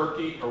Jordan,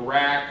 Turkey,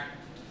 Iraq,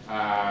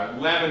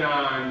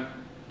 Lebanon,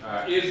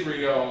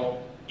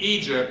 Israel,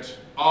 Egypt,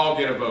 all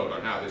get a vote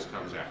on how this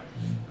comes out.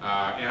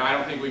 And I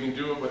don't think we can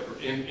do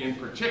it in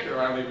particular,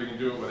 I don't think we can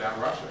do it without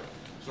Russia.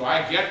 So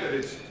I get that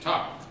it's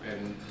tough,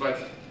 but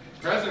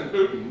President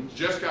Putin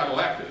just got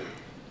elected.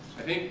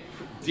 I think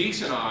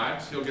decent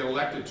odds he'll get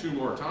elected 2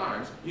 more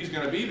times. He's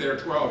going to be there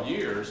 12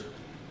 years.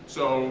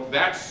 So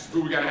that's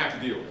who we're going to have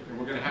to deal with. And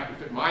we're going to have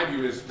to, my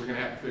view is we're going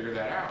to have to figure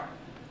that out.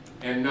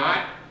 And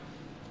not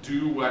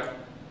do what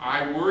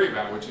I worry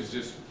about, which is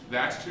just,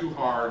 that's too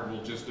hard,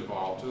 will just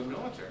devolve to the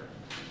military.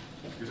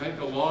 Because I think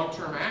the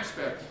long-term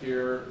aspect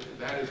here,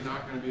 that is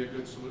not going to be a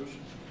good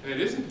solution. And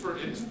it isn't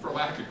for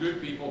lack of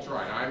good people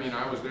trying. I mean,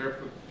 I was there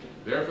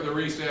for the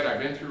reset. I've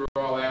been through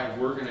all that.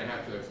 We're going to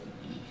have to,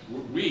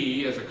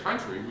 we as a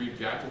country, we've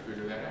got to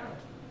figure that out.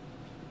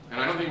 And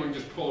I don't think we can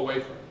just pull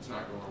away from it. It's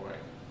not going away.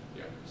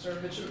 Yeah. Sir,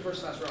 Mitchell,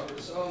 First Class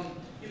Roberts.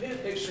 You paint a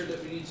picture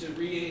that we need to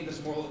regain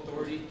this moral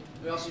authority.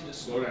 We also need to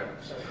Slow down.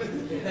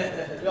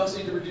 we also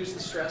need to reduce the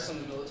stress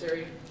on the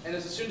military. And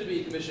as a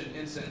soon-to-be commissioned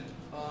ensign,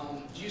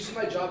 do you see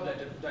my job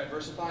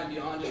diversifying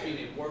beyond just being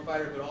a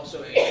warfighter, but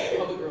also a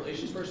public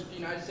relations person for the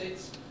United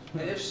States?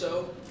 And if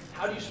so,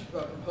 how do you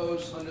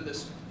propose, under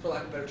this, for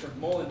lack of a better term,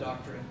 Mullen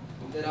doctrine,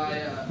 that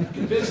I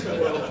convince the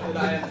world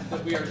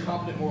that we are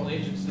competent moral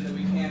agents and that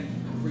we can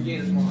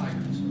regain its moral high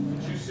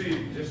ground? Did you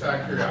see, just out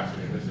of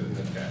curiosity, and this isn't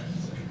a test,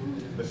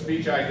 the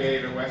speech I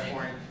gave at West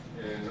Point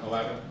in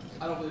 11?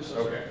 I don't believe so.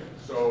 Okay,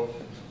 so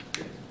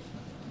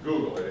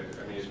Google it.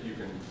 I mean, if you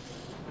can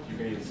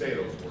even say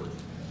those words,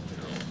 you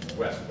know,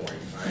 West Point.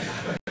 I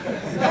have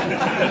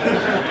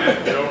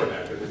to get over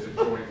that because it's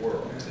a joint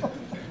world.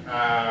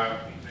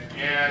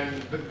 And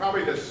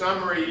probably the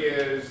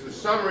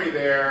summary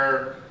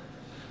there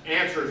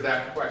answers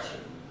that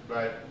question,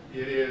 but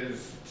it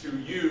is to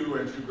you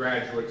and to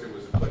graduates, it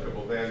was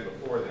applicable then,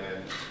 before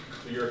then,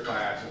 to your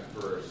class and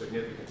for a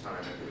significant time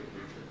into the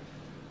future,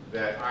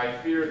 that I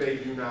fear they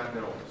do not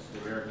know us. The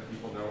American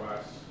people know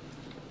us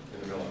in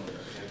the military.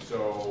 And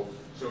so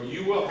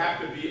you will have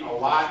to be a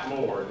lot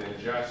more than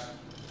just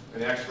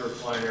an expert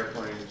flying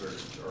airplanes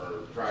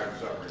or driving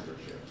submarines or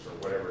ships or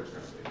whatever it's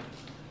going to be.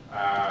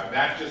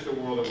 That's just the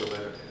world that we're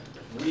living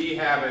in. We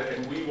have it,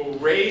 and we will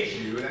raise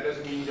you. That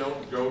doesn't mean you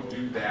don't go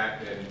do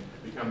that and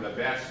become the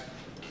best,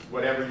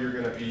 whatever you're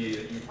going to be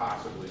that you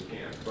possibly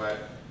can.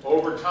 But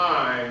over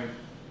time,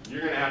 we're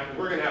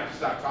going to have to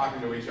stop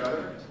talking to each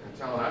other and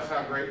telling us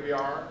how great we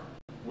are.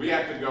 We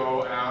have to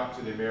go out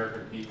to the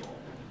American people.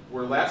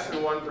 We're less than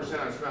 1%.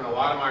 I've spent a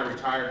lot of my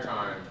retired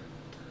time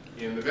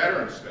in the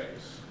veteran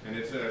space, and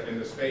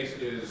the space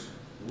is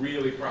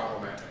really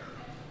problematic.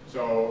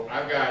 So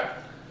I've got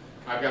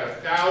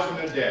 1,000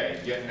 a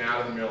day getting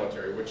out of the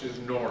military, which is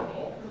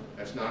normal.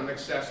 That's not an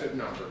excessive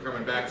number.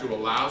 Coming back to a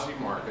lousy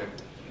market,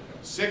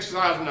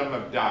 6,000 of them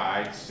have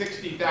died,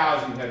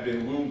 60,000 have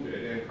been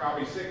wounded, and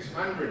probably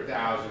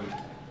 600,000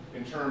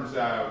 in terms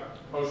of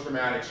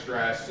post-traumatic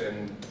stress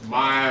and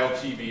mild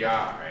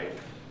TBI.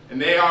 And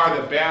they are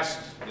the best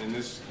in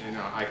this,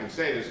 I can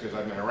say this because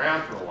I've been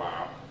around for a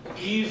while,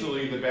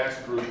 easily the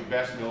best group, the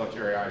best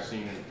military I've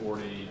seen in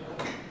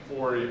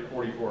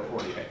 44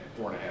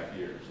 and a half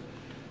years.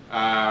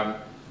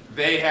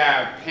 They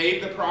have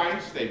paid the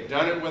price. They've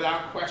done it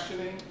without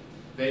questioning.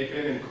 They've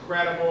been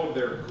incredible.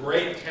 They're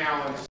great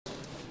talents.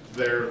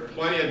 There are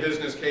plenty of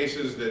business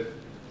cases that,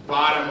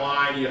 bottom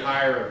line, you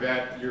hire a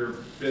vet, your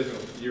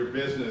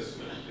business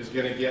is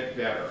going to get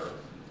better.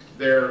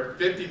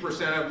 50%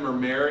 of them are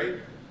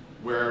married,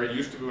 where it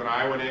used to be when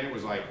I went in, it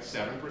was like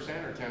 7% or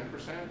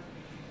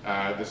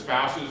 10%. The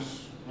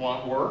spouses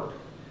want work.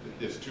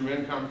 It's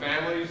two-income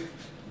families.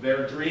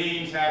 Their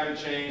dreams haven't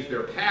changed.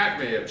 Their path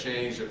may have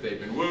changed if they've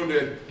been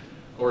wounded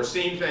or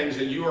seen things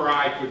that you or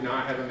I could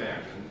not have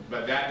imagined.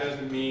 But that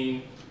doesn't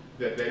mean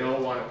that they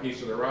don't want a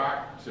piece of the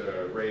rock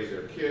to raise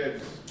their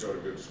kids, go to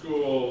good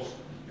schools,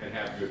 and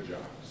have good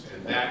jobs.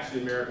 And that's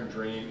the American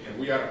dream, and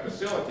we ought to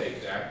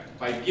facilitate that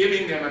by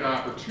giving them an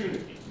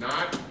opportunity,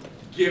 not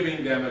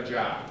giving them a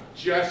job.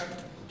 Just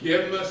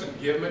give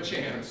them a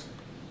chance.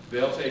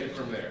 They'll take it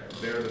from there.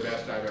 They're the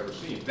best I've ever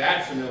seen.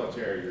 That's the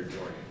military you're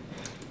joining.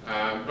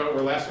 But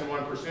we're less than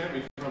 1%.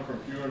 We come from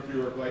fewer and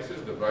fewer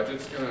places. The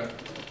budget's going to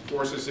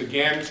force us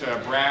again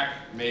to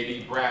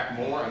maybe brack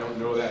more. I don't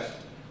know that,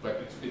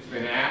 but it's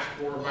been asked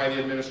for by the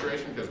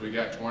administration because we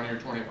got 20 or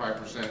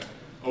 25%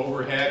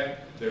 overhead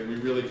that we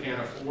really can't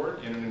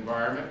afford in an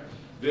environment.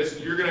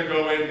 You're going to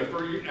go in,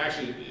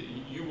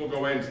 you will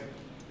go in,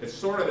 it's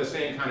sort of the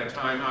same kind of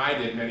time I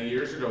did many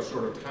years ago,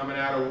 sort of coming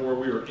out of war.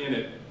 We were in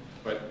it,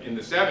 but in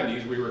the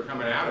 70s we were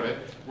coming out of it.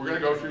 We're going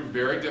to go through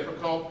very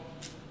difficult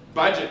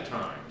budget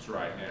times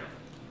right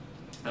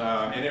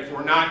now. And if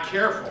we're not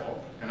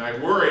careful, and I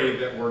worry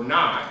that we're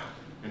not,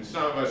 and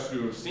some of us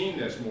who have seen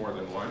this more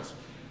than once,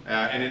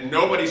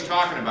 nobody's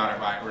talking about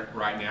it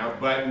right now,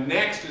 but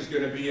next is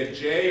going to be a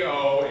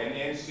JO and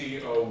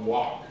NCO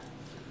walk.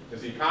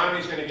 Because the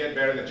economy's going to get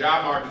better, the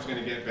job market's going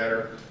to get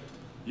better.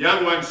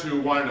 Young ones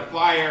who wanted to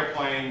fly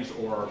airplanes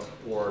or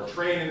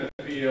train in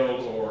the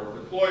field or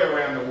deploy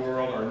around the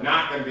world are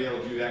not going to be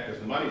able to do that because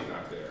the money's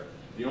not there.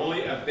 The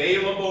only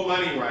available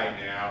money right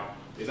now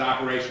is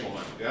operational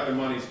money. The other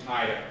money's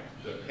tied up.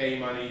 The pay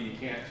money you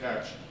can't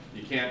touch.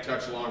 You can't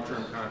touch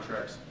long-term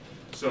contracts.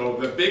 So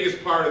the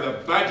biggest part of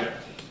the budget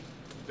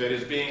that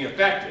is being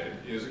affected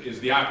is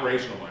the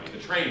operational money, the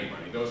training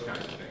money, those kinds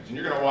of things. And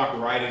you're going to walk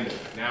right into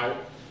it. Now,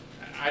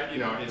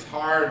 it's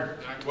hard,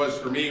 it was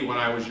for me when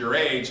I was your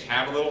age,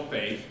 have a little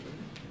faith.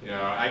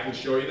 I can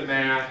show you the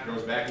math. It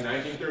goes back to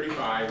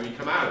 1935. We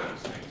come out of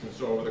these things. And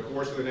so over the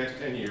course of the next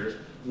 10 years,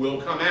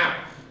 we'll come out.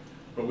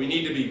 But we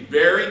need to be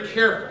very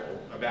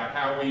careful about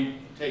how we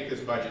take this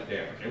budget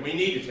down, and we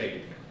need to take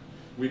it down.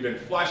 We've been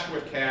flush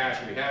with cash,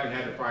 we haven't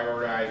had to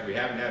prioritize, we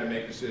haven't had to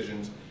make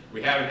decisions,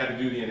 we haven't had to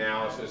do the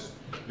analysis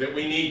that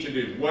we need to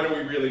do. What do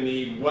we really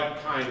need?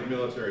 What kind of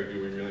military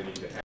do we really need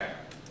to have?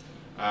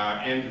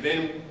 And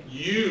then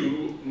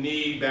you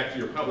need, back to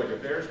your public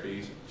affairs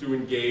piece, to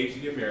engage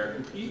the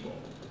American people.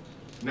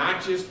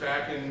 Not just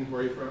back in,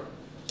 where are you from?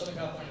 Southern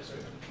California, sir.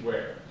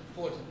 Where?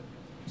 Fullerton.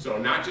 So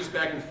not just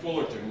back in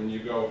Fullerton when you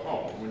go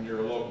home, when you're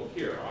a local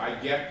hero. I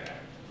get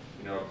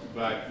that,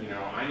 but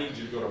I need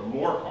you to go to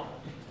Moorpark,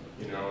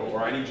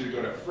 or I need you to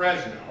go to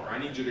Fresno, or I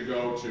need you to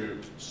go to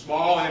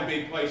small and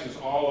big places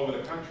all over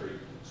the country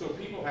so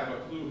people have a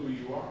clue who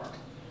you are.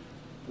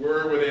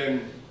 We're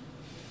within,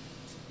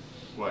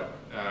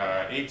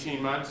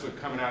 18 months of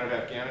coming out of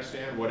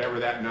Afghanistan, whatever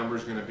that number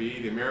is going to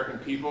be. The American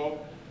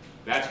people,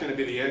 that's going to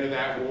be the end of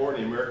that war,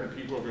 and the American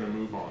people are going to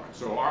move on.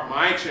 So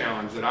my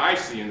challenge that I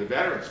see in the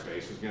veteran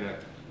space is going to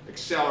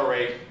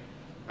accelerate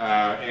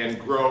and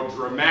grow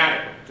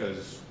dramatically,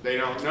 because they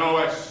don't know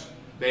us,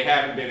 they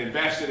haven't been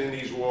invested in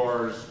these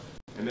wars,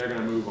 and they're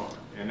going to move on.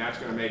 And that's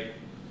going to make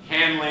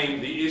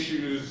handling the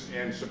issues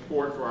and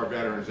support for our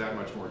veterans that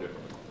much more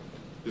difficult,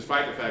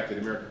 despite the fact that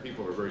the American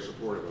people are very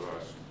supportive of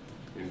us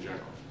in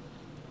general.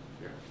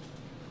 Yeah.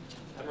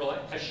 Admiral,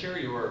 I share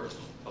your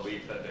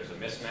belief that there's a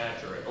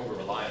mismatch or an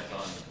over-reliance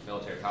on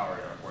military power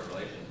in our foreign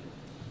relations.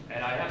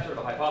 And I have sort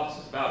of a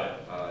hypothesis about it.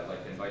 I'd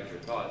like to invite your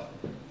thoughts.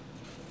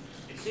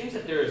 It seems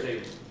that there is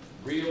a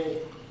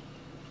real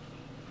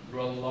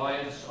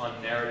reliance on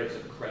narratives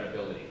of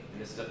credibility.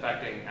 And this is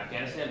affecting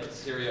Afghanistan, but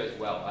Syria as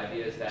well.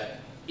 Ideas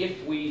that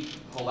if we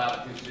pull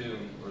out too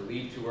soon or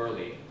leave too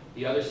early,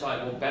 the other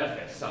side will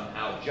benefit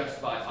somehow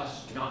just by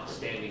us not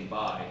standing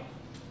by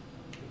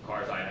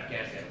Karzai in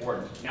Afghanistan.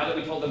 Or now that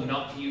we told them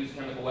not to use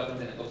chemical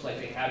weapons, and it looks like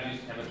they have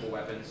used chemical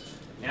weapons,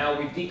 now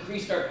we've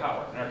decreased our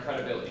power and our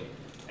credibility.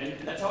 And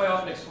that's how I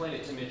often explain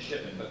it to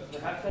midshipmen, but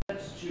perhaps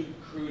that's too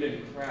crude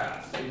and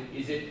crass.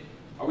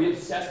 Are we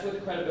obsessed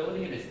with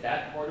credibility, and is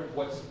that part of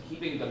what's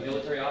keeping the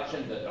military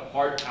option, the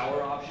hard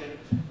power option,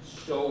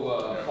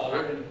 so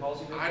forward in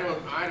policy? I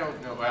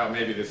don't know. Well,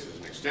 maybe this is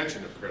an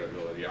extension of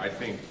credibility. I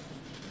think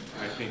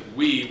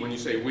we, when you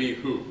say we,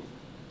 who?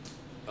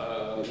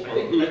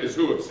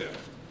 Who obsessed?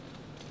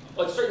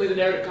 Well, it's certainly the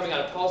narrative coming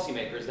out of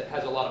policymakers that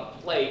has a lot of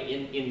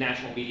play in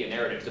national media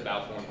narratives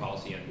about foreign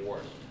policy and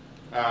wars.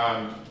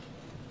 I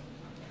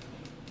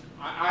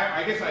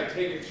guess I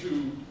take it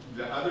to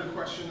the other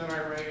question that I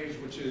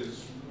raised, which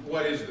is,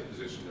 what is the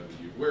position of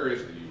the U.S.? Where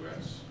is the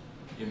U.S.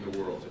 in the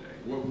world today?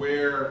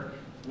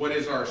 What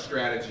is our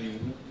strategy?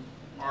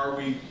 Are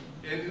we,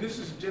 and this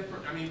is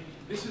different,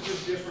 this is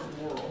a different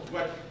world.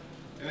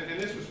 And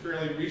this was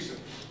fairly recent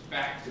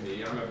back to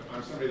me.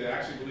 I'm somebody that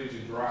actually believes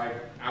you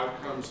drive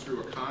outcomes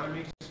through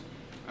economies,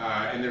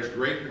 and there's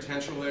great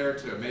potential there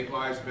to make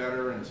lives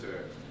better and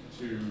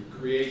to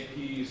create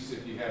peace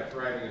if you have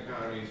thriving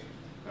economies,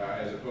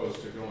 as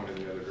opposed to going in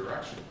the other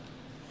direction.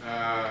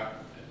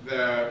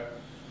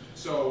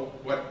 So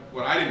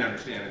what I didn't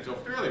understand until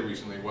fairly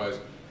recently was,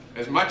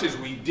 as much as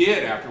we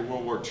did after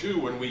World War II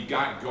when we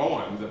got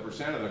going, the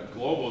percent of the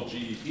global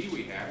GDP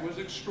we had was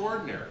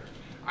extraordinary.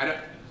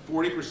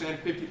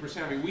 40%,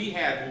 50%. We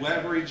had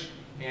leverage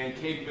and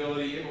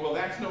capability, and well,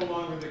 that's no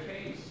longer the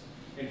case.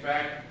 In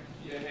fact,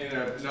 in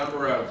a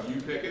number of, you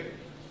pick it,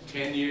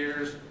 10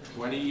 years,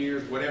 20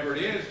 years, whatever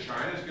it is,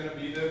 China's going to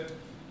be it's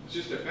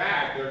just a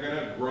fact, they're going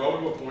to grow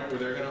to a point where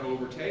they're going to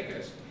overtake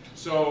us.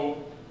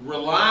 So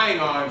relying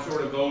on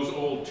sort of those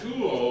old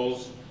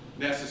tools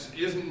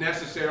isn't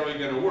necessarily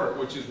going to work,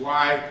 which is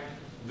why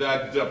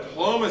the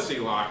diplomacy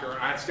locker,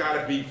 it's got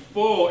to be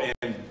full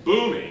and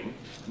booming,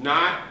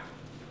 not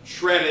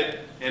shredded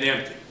and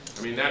empty.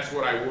 That's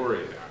what I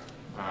worry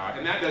about.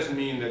 And that doesn't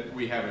mean that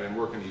we haven't been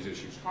working these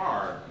issues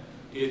hard.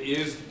 It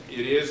is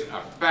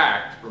a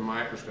fact, from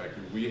my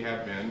perspective, we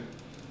have been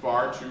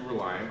far too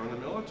reliant on the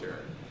military.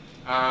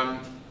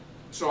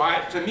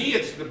 To me,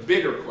 it's the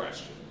bigger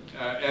question,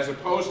 as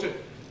opposed to,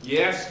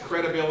 yes,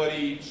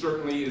 credibility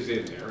certainly is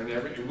in there,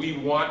 and we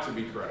want to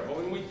be credible,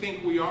 and we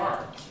think we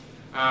are.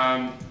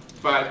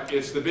 But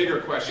it's the bigger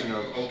question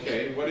of,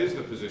 okay, what is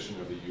the position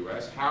of the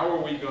U.S.? How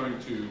are we going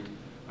to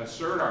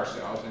assert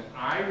ourselves? And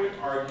I would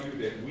argue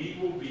that we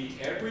will be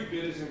every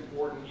bit as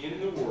important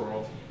in the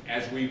world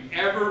as we've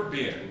ever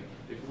been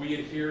if we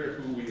adhere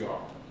to who we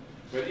are.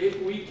 But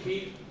if we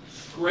keep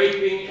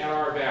scraping at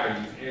our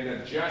values and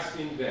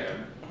adjusting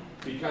them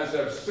because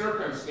of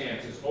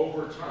circumstances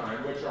over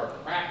time, which are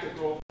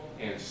practical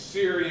and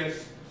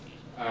serious,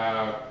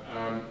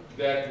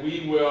 that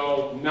we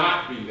will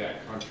not be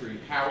that country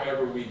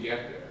however we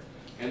get there.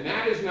 And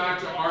that is not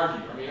to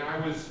argue.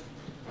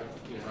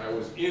 I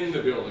was in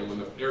the building when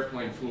the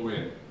airplane flew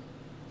in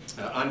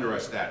under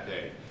us that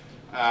day.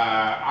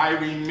 I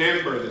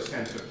remember the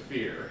sense of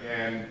fear,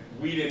 and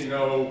we didn't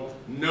know,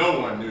 no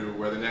one knew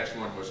where the next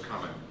one was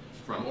coming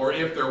from, or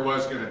if there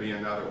was going to be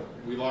another one.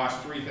 We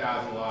lost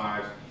 3,000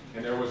 lives,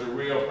 and there was a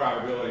real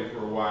probability for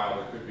a while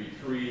there could be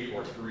 3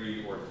 or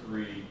 3 or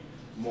 3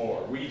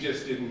 more. We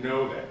just didn't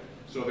know that.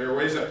 So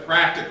there is a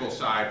practical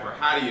side for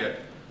how do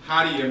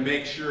you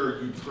make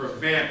sure you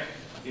prevent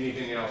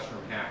anything else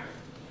from happening.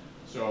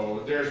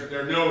 So there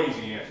are no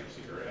easy answers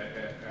here,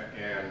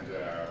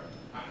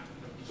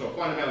 so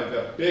fundamentally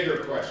the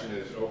bigger question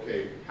is,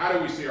 okay, how do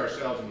we see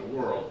ourselves in the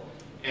world,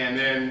 and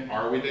then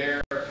are we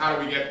there? How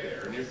do we get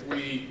there? And if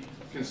we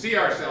can see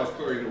ourselves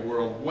clearly in the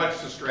world,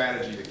 what's the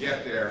strategy to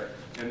get there?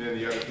 And then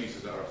the other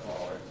pieces ought to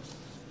follow it.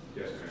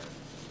 Yes, ma'am.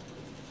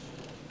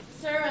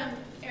 Sir, I'm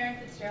Erin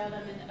Fitzgerald.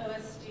 I'm in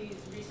OSD's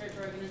research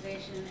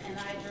organization, and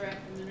I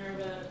direct the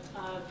Minerva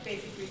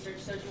Basic Research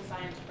Social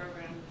Science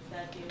Program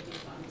that DoD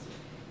funds.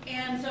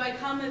 And so I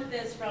come at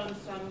this from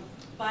some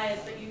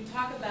bias, but you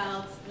talk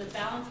about the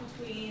balance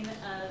between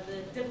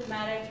the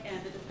diplomatic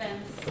and the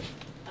defense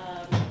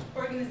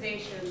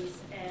organizations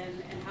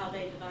and how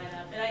they divide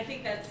up. And I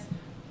think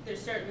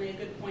there's certainly a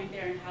good point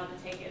there in how to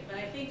take it. But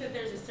I think that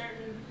there's a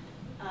certain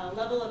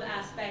level of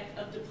aspect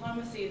of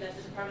diplomacy that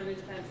the Department of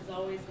Defense is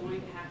always going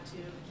to have to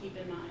keep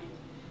in mind.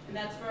 And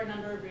that's for a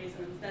number of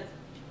reasons.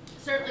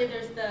 Certainly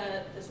there's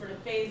the sort of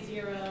phase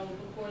zero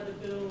before the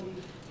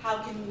boom. How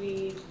can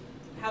we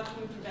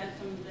prevent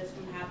some of this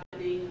from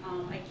happening?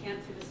 I can't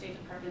see the State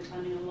Department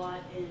funding a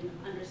lot in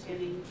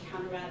understanding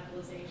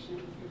counter-radicalization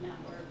through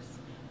networks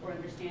or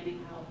understanding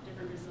how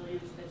different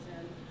resilience fits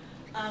in.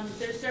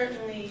 There's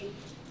certainly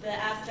the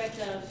aspect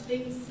of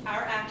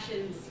our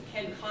actions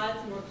can cause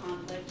more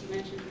conflict. You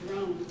mentioned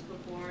drones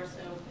before,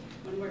 so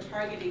when we're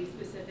targeting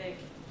specific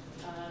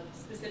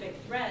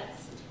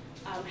threats,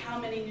 how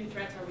many new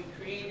threats are we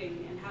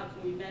creating, and how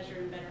can we measure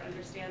and better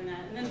understand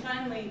that? And then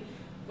finally,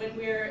 when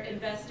we're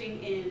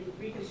investing in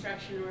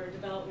reconstruction or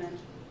development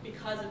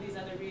because of these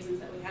other reasons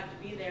that we have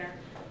to be there,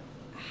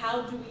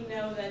 how do we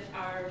know that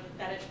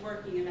it's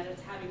working and that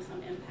it's having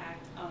some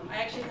impact?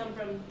 I actually come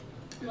from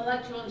an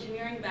electrical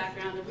engineering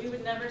background, and we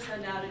would never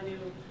send out a new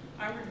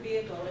armored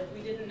vehicle if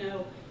we didn't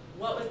know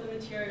what was the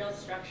material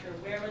structure,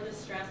 where were the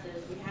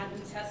stresses. We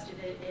hadn't tested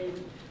it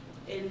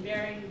in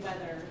varying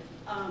weather.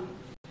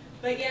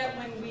 But yet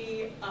when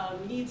we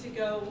need to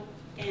go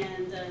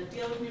and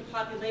deal with new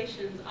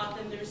populations,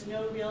 often there's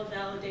no real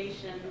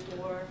validation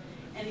or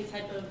any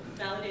type of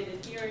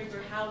validated theory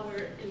for how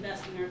we're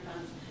investing our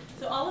funds.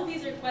 So all of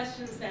these are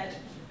questions that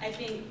I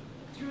think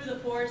through the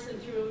force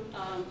and through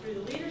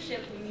the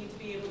leadership we need to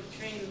be able to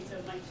train. And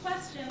so my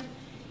question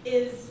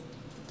is,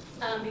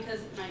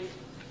 because my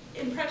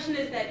impression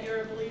is that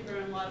you're a believer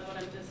in a lot of what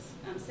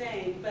I'm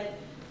saying, but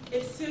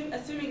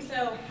assuming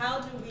so, how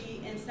do we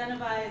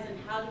incentivize and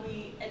how do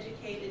we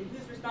educate, and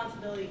whose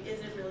responsibility is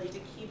it really to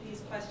keep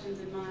these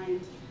questions in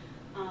mind?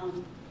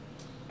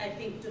 I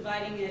think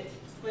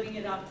splitting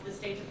it off to the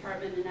State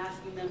Department and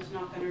asking them to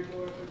knock on our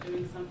door if we're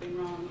doing something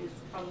wrong is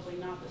probably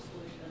not the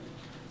solution.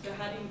 So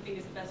how do you think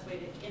is the best way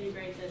to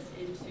integrate this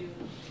into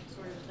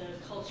sort of the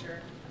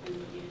culture in the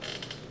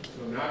community?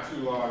 So not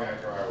too long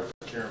after I was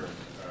chairman,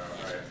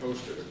 I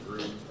hosted a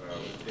group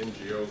of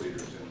NGO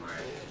leaders in my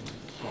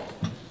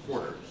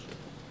quarters.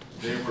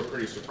 They were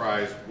pretty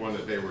surprised, one,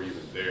 that they were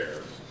even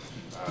there,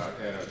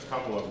 and a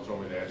couple of them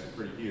told me they had some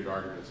pretty heated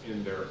arguments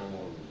in their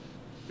own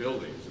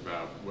buildings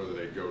about whether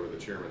they'd go to the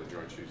chairman of the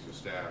Joint Chiefs of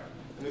Staff.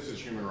 And this is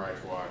Human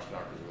Rights Watch,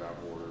 Doctors Without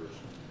Borders,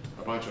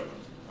 a bunch of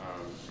them.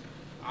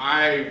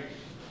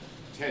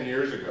 10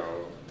 years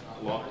ago,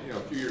 a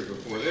few years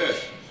before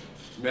this,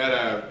 met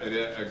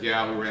a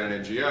gal who ran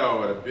an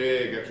NGO at a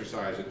big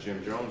exercise that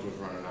Jim Jones was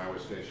running, I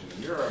was stationed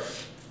in Europe.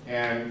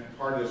 And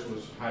part of this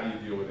was, how do you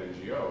deal with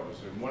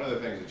NGOs? And one of the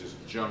things that just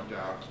jumped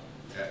out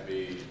at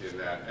me in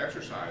that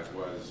exercise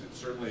was, it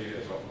certainly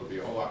would be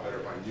a whole lot better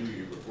if I knew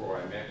you before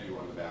I met you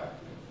on the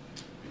battlefield.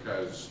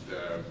 Because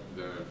the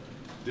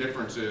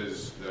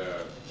differences,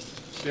 the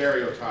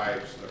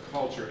stereotypes, the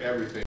culture,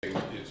 everything,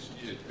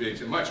 it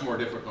makes it much more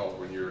difficult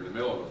when you're in the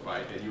middle of a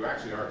fight and you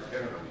actually are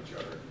dependent on each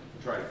other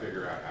to try to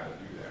figure out how to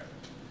do that.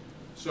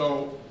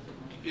 So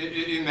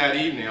in that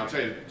evening, I'll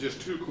tell you just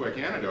two quick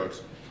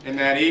anecdotes. In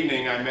that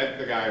evening, I met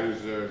the guy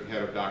who's the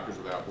head of Doctors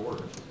Without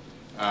Borders.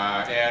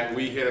 And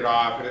we hit it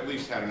off and at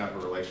least had enough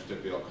of a relationship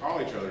to be able to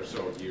call each other.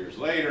 So years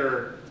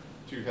later,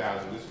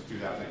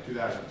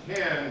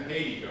 2010,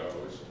 Haiti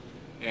goes.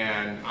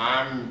 And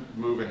I'm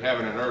moving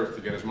heaven and earth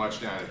to get as much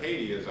down in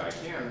Haiti as I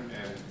can.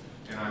 And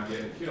I'm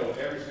getting killed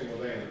every single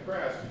day in the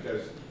press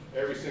because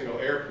every single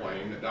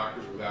airplane that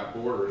Doctors Without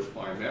Borders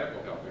flying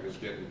medical help is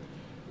getting,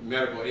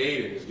 medical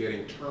aid is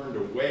getting turned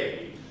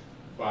away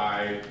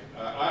by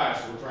us.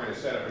 We're trying to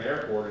set up an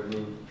airport and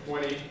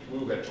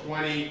move a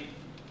 20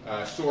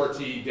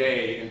 sortie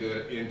day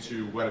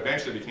into what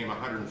eventually became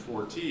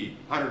 140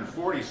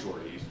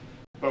 sorties,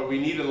 but we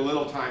needed a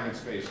little time and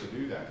space to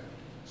do that.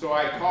 So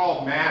I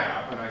called Matt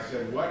up and I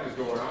said, what is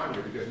going on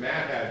here? Because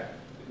Matt had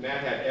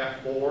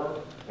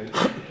F4, and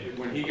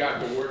when he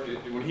got the word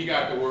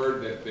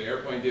that the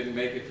airplane didn't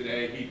make it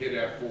today, he hit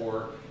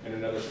F4, and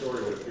another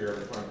story would appear on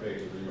the front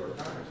page of the New York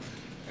Times.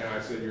 And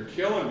I said, you're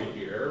killing me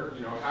here.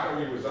 You know, how do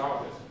we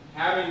resolve this?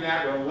 Having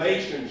that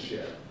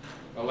relationship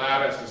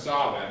allowed us to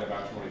solve that in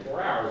about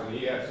 24 hours. And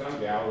he had some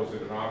gal who was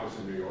in an office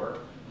in New York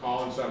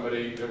calling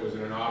somebody that was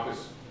in an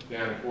office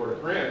down in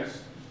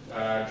Port-au-Prince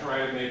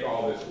trying to make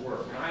all this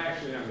work. And I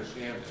actually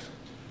understand that.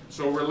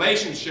 So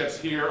relationships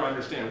here,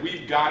 understand,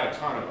 we've got a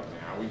ton of them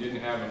now. We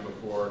didn't have them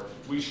before.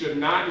 We should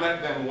not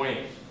let them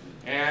wane.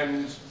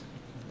 And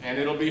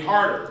it'll be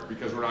harder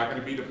because we're not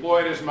going to be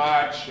deployed as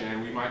much,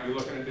 and we might be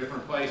looking at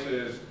different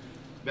places.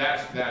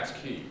 That's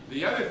key.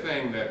 The other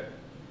thing that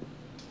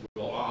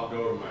I'll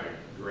go to my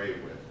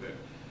grave with that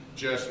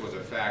just was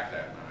a fact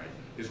that night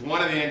is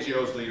one of the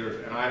NGO's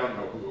leaders, and I don't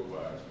know who it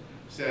was,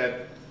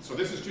 said, so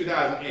this is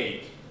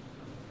 2008,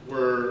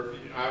 where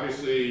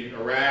obviously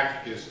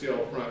Iraq is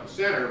still front and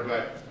center,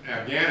 but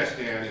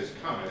Afghanistan is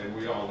coming, and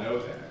we all know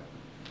that.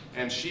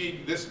 And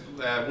this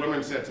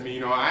woman said to me, you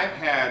know, I've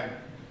had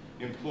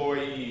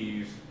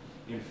employees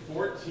in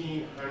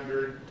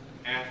 1,400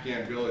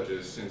 Afghan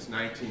villages since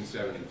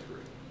 1973.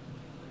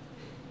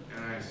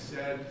 And I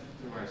said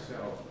to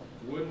myself,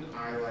 wouldn't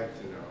I like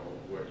to know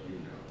what you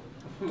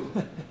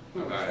know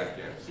about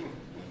Afghanistan?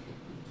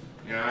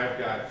 And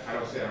I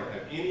don't say I don't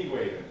have any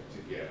way to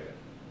get it,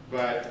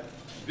 but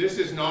this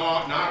is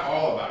not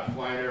all about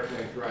flying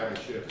airplanes, driving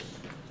ships,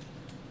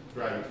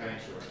 driving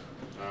tanks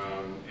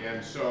around.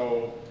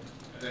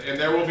 And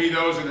there will be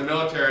those in the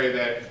military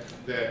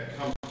that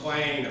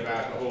complain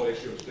about the whole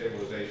issue of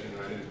stabilization.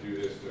 I didn't do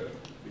this to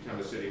become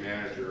a city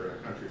manager in a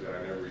country that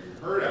I never even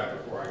heard of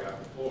before I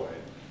got deployed.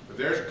 But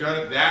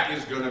that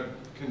is going to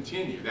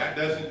continue. That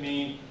doesn't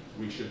mean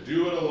we should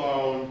do it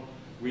alone.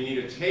 We need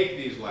to take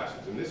these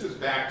lessons. And this is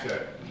back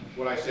to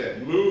what I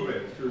said,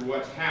 moving through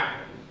what's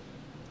happened.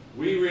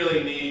 We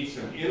really need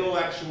some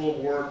intellectual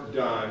work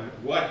done.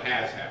 What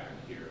has happened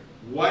here?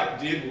 What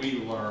did we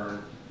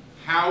learn?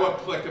 How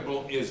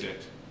applicable is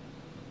it?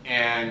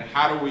 And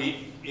how do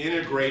we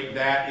integrate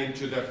that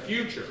into the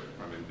future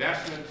from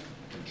investment,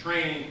 from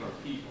training, from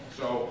people?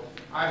 So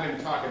I've been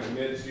talking to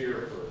MIDs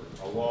here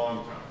for a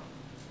long time.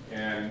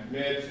 And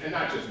MIDs, and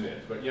not just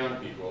MIDs, but young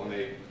people,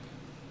 and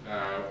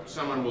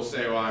someone will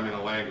say, well, I'm in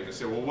a language. I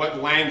say, well,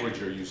 what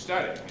language are you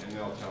studying? And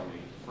they'll tell me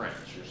French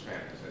or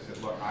Spanish. I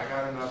said, look, I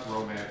got enough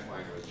Romance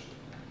language.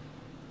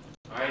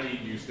 I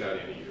need you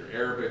studying either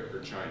Arabic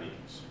or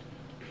Chinese,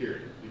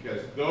 period.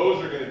 Because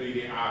those are going to be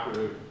the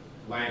operative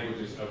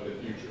languages of the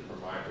future from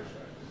my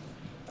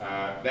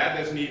perspective. That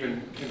doesn't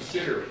even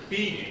consider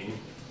feeding.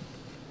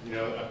 You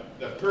know,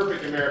 the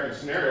perfect American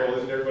scenario, well,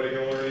 isn't everybody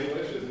going to learn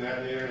English? Isn't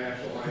that the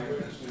international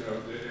language? You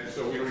know, and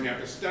so we don't even have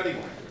to study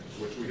languages,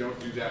 which we don't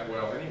do that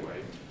well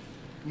anyway.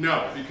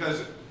 No,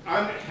 because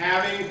I'm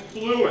having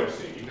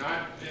fluency,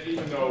 not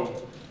even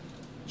though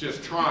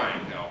just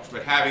trying helps,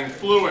 but having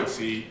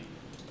fluency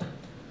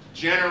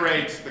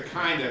generates the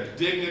kind of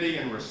dignity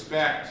and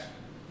respect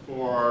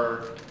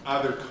for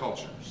other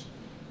cultures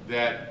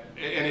that,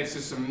 and it's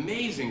this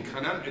amazing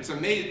conundrum. It's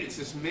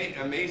this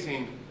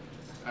amazing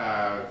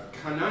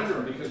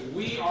conundrum because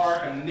we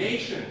are a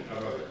nation of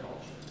other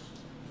cultures.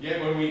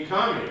 Yet when we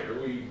come here,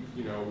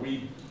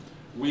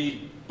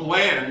 we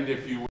blend,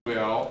 if you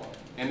will,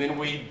 and then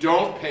we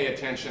don't pay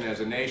attention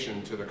as a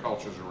nation to the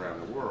cultures around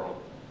the world.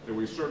 That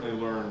we've certainly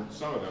learned,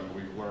 some of them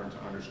we've learned to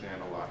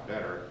understand a lot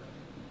better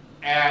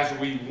as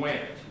we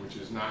went, which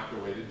is not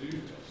the way to do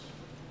this.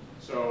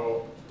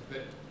 So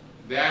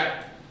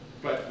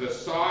but the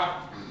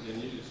soft,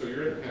 so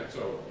you're independent,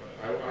 so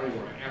I don't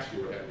even want to ask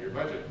you what happened to your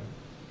budget,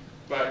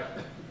 but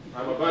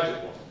I'm a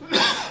budget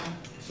woman.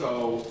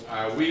 So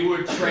we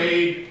would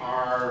trade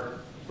our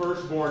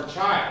firstborn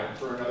child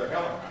for another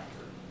helicopter.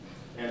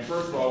 And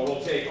first of all,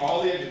 we'll take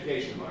all the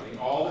education money,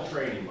 all the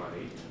training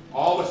money,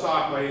 all the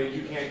soft money that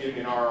you can't give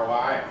me an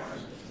ROI on,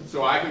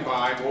 so I can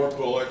buy more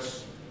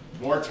bullets,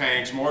 more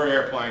tanks, more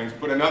airplanes,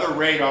 put another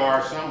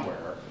radar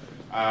somewhere.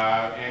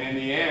 And in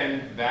the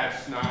end,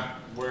 that's not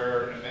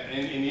where,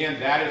 in the end,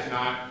 that is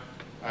not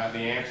the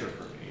answer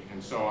for me.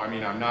 And so, I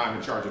mean, I'm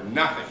in charge of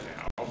nothing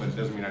now, but it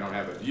doesn't mean I don't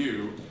have a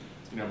view.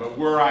 You know, but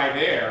were I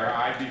there,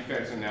 I'd be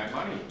fencing that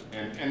money.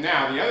 And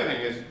now, the other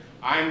thing is,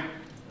 I'm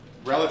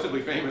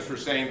relatively famous for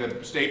saying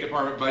the State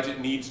Department budget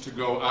needs to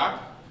go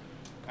up.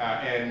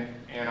 And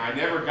I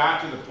never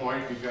got to the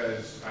point,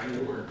 because I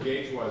knew where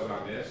Gates was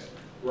on this,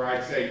 where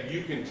I'd say,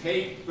 you can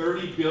take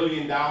 $30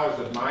 billion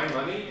of my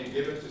money and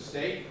give it to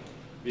state.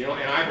 And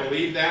I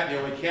believe that.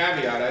 The only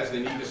caveat is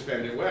they need to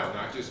spend it well,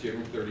 not just give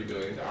them $30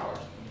 billion.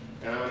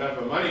 And I'm enough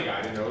of a money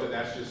guy to know that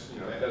that's just,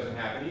 that doesn't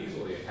happen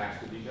easily. It has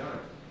to be done.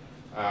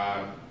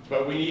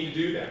 But we need to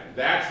do that.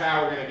 That's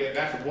how we're going to get,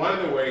 that's one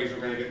of the ways we're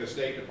going to get the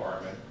State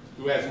Department,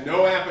 who has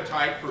no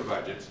appetite for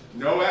budgets,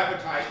 no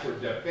appetite for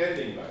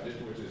defending budgets,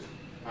 which is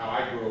how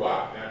I grew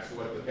up. That's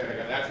what the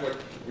Pentagon,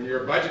 when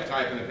you're a budget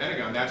type in the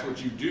Pentagon, that's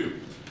what you do.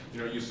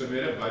 You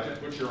submit a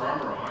budget, put your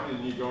armor on,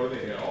 and you go to the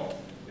Hill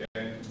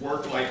and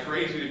work like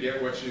crazy to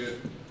get what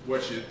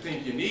you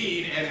think you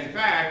need. And in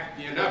fact,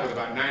 you end up with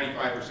about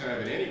 95%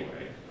 of it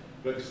anyway.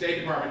 But the State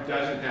Department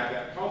doesn't have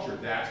that culture.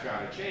 That's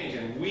got to change,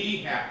 and we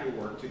have to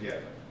work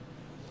together.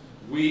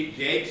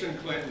 Gates and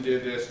Clinton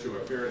did this to a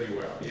fairly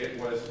well. It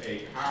was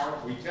a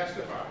we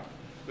testified.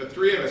 The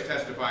three of us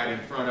testified in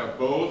front of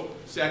both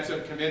sets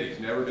of committees,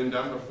 never been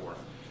done before.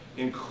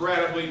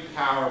 Incredibly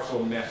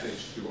powerful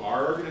message to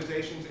our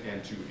organizations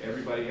and to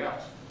everybody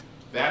else.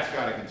 That's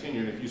got to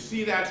continue. And if you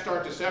see that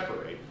start to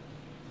separate,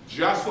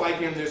 just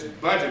like in this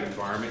budget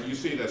environment, you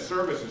see the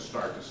services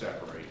start to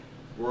separate,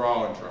 we're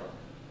all in trouble.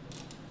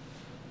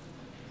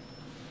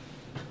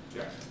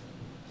 Yes?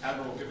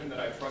 Admiral, given that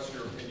I trust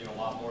your opinion a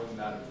lot more than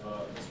that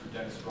of Mr.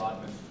 Dennis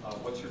Rodman,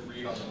 what's your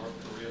read on the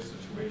North Korea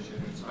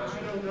situation? I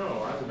don't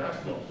know. I'm a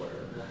basketball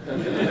player.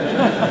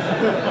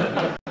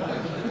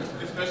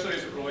 Especially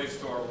as it relates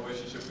to our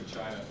relationship with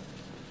China.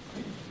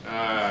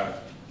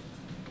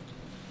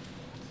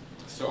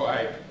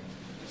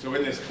 So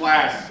in this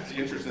class, it's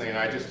interesting, and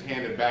I just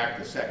handed back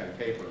the second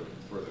paper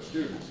for the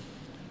students.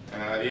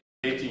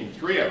 The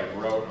 3 of them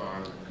wrote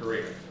on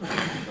Korea.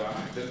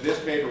 This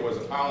paper was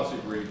a policy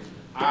brief,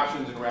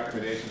 options and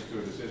recommendations to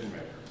a decision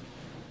maker.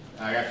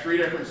 I got 3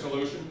 different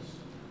solutions,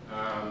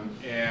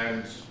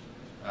 and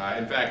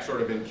in fact,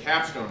 sort of in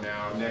capstone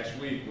now, next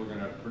week they're going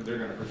to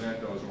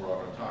present those, and we're all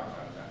going to talk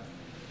about that.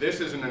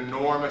 This is an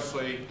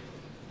enormously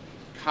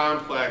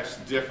complex,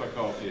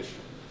 difficult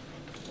issue.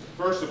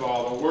 First of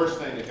all, the worst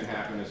thing that can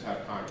happen is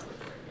have conflict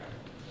right now.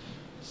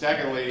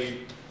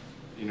 Secondly,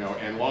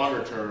 and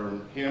longer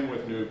term, him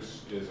with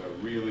nukes is a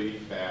really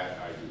bad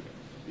idea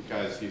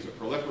because he's a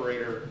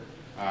proliferator,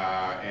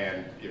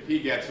 and if he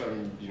gets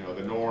them,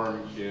 the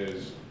norm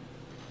is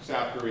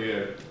South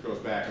Korea goes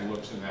back and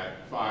looks in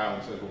that file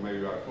and says, well, maybe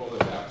we ought to pull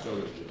this out, so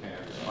does Japan,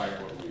 despite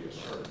what we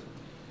assert.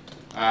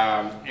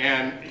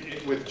 And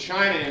with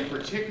China in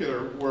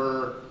particular,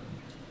 we're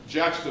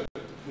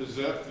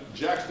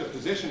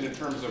juxtapositioned in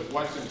terms of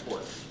what's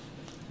important.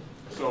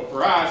 So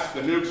for us,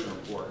 the nukes are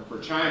important. For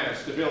China,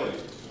 stability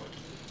is important.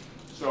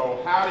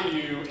 So how do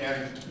you,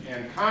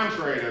 and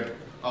contrary to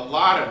a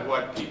lot of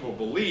what people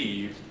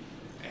believe,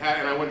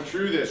 and I went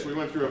through this, we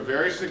went through a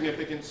very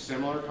significant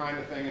similar kind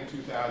of thing in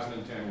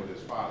 2010 with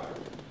his father.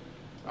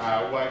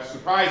 What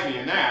surprised me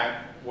in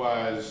that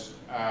was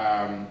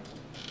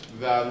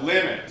the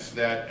limits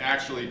that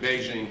actually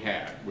Beijing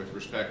had with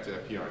respect to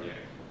Pyongyang.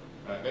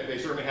 They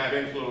certainly have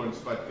influence,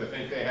 but to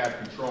think they have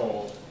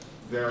control,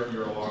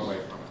 you're a long way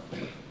from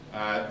it.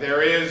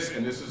 There is,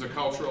 and this is a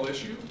cultural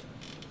issue,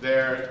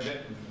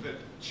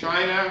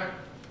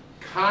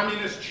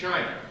 communist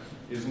China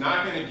is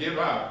not going to give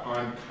up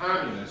on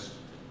communist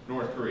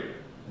North Korea.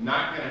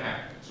 Not going to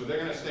happen. So they're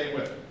going to stay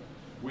with it.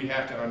 We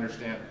have to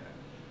understand that.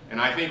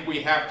 And I think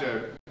we have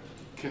to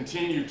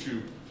continue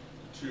to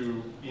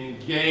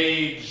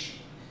engage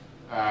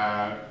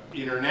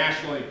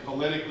internationally,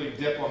 politically,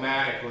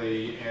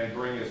 diplomatically, and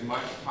bring as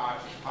much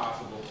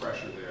possible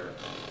pressure there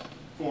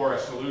for a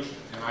solution.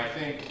 And I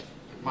think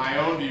my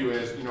own view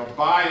is,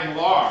 by and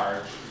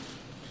large,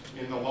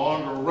 in the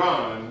longer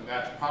run,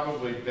 that's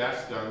probably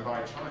best done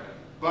by China.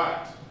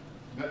 But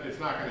it's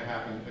not going to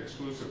happen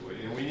exclusively.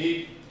 And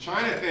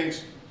China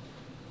thinks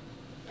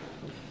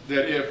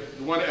that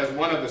as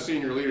one of the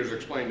senior leaders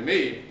explained to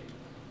me,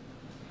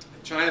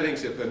 China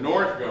thinks if the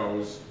North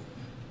goes,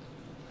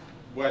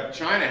 what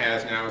China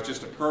has now is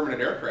just a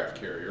permanent aircraft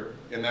carrier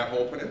in that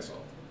whole peninsula.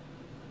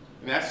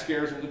 And that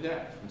scares them to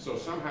death. And so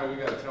somehow we've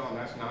got to tell them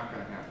that's not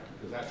going to happen,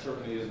 because that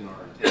certainly isn't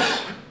our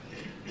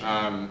intent.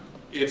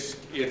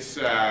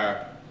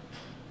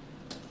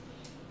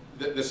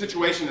 The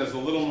situation is a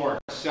little more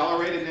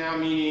accelerated now,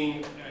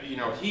 meaning,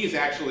 he's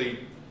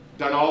actually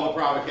done all the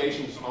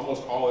provocations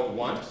almost all at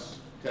once,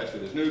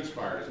 tested his nukes,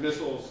 fired his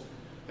missiles,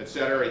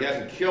 etc. He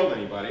hasn't killed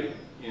anybody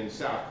in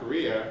South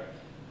Korea.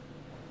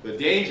 The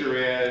danger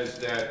is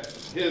that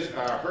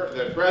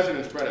the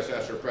president's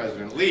predecessor,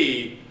 President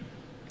Lee,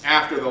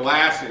 after the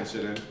last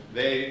incident,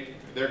 they're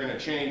going to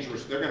change.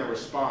 They're going to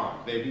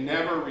respond. They've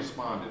never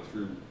responded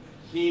through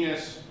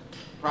heinous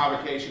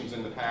provocations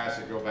in the past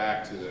that go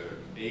back to the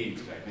 80s,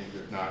 I think,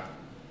 if not,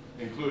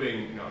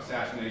 including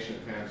assassination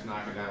attempts,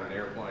 knocking down an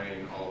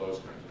airplane, all those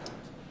kinds of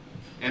things.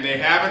 And they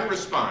haven't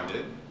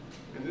responded,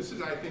 and this is,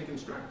 I think,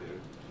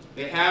 instructive.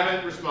 They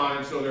haven't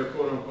responded, so their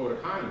quote-unquote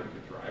economy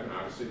could thrive, and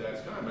obviously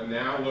that's done. But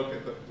now look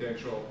at the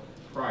potential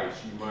price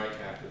you might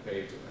have to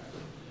pay for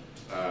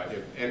that.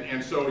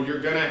 And so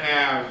you're going to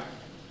have,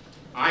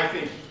 I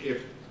think,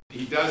 if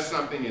he does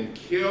something and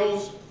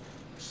kills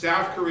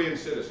South Korean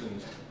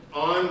citizens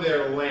on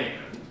their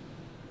land,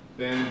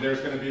 then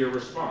there's going to be a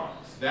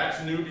response. That's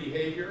new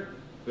behavior.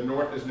 The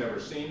North has never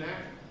seen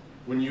that.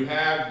 When you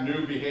have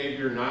new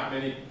behavior, not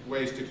many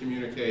ways to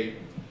communicate,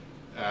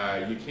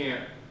 you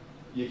can't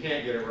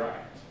get it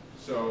right.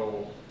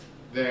 So,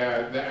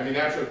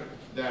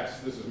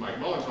 this is Mike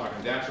Mullen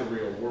talking. That's a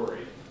real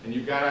worry, and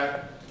you've got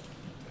to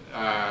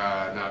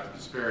not to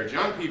disparage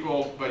young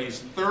people, but he's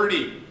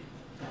 30.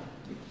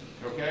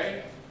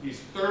 Okay, he's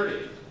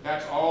 30.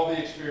 That's all the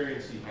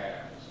experience he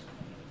has,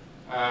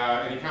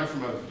 and he comes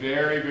from a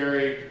very,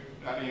 very,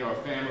 a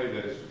family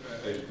that is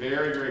a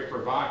very, very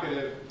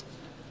provocative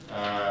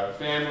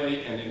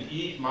family, and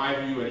in my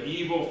view, an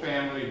evil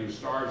family who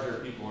starves their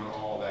people and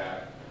all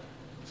that.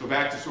 So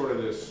back to sort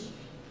of this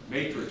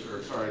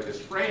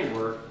this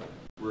framework,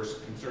 we're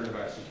concerned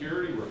about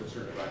security, we're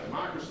concerned about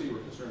democracy, we're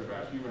concerned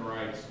about human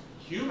rights,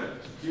 human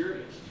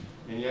security,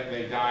 and yet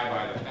they die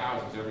by the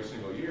thousands every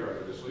single year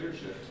under this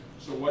leadership.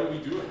 So what do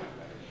we do about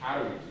that? How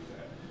do we do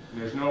that?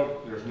 And there's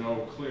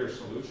no clear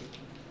solution.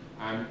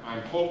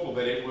 I'm hopeful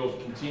that it will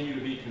continue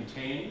to be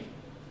contained,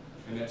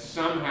 and that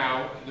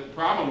somehow, the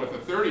problem with the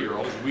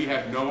 30-year-old is we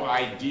have no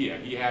idea.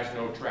 He has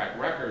no track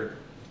record.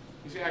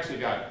 He's got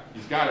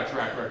a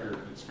track record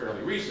that's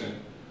fairly recent,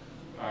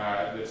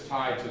 that's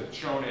tied to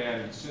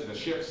Shonan, the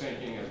ship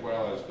sinking, as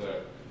well as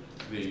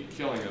the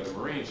killing of the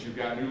Marines. You've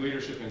got new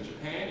leadership in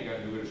Japan, you've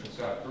got new leadership in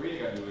South Korea,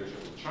 you've got new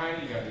leadership in China,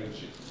 you've got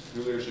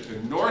new leadership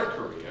in North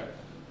Korea.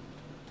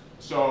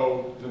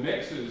 So the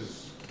mix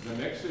is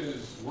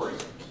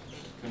worrisome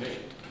to me.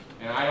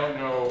 And I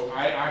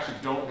actually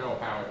don't know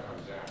how it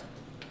comes out.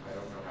 I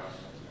don't know how it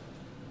comes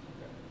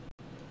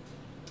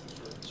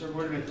out. Sir, we're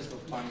going to make this the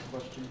final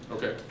question.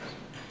 Okay.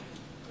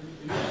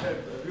 You said,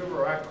 if you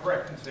were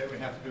correct and said we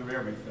have to do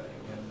everything,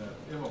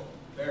 and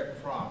Eric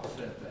Fromm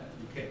said that.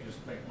 You can't just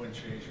make one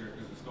change here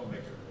because it's going to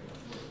make everything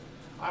else work.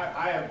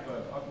 I'm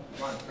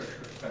Ron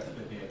Fisher,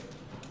 effectively here.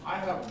 I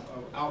have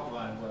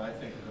outlined what I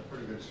think is a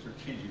pretty good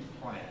strategic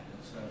plan.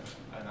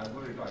 And I'd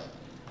really like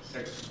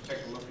to take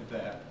a look at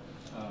that.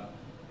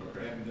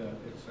 Okay. And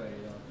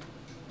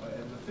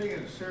and the thing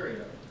in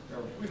Syria,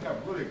 we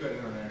have really good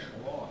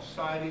international law.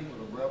 Siding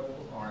with a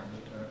rebel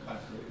army in a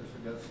country is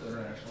against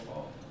international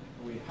law.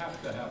 We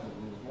have to have the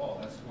rule of law.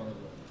 That's one of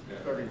the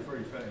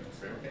 33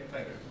 things. Okay,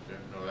 thank you. Yeah,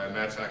 no, and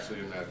that's actually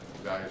in that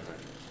values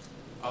manual.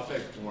 I'll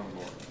take one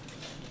more.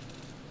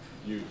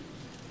 You.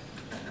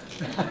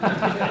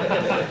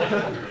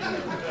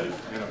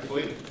 And a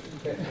plea.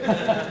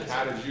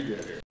 How did you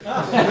get here?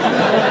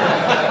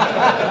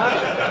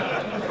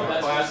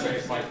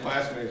 My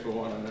classmates will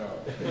want to know.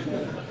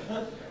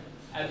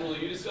 Admiral,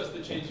 you discussed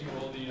the changing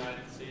role of the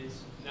United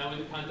States. Now, in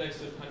the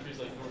context of countries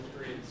like North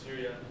Korea and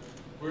Syria,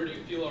 where do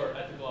you feel our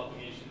ethical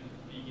obligation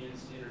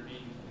begins to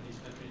intervene in these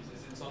countries?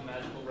 Is it some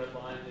magical red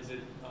line? Is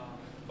it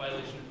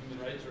violation of human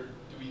rights, or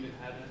do we even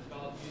have an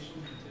ethical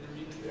obligation to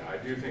intervene? Yeah, I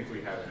do think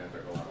we have an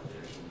ethical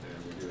obligation, and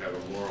we do have a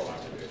moral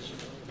obligation.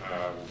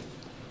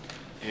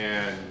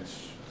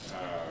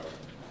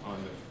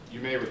 You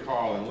may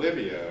recall in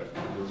Libya,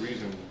 the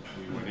reason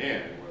we went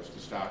in was to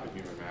stop a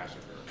human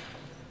massacre.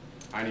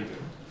 I've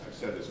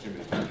said this too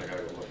many times, I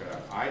gotta go look it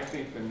up. I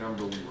think the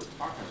number we were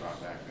talking about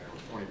back then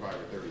was 25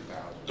 or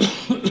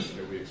 30,000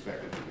 that we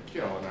expected them to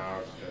kill. And now,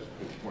 as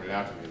was pointed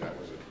out to me, that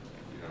was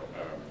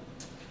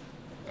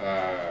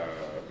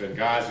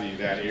Benghazi,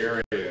 that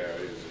area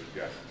is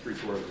got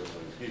 3/4 of a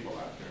million people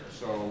out there.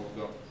 So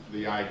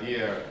the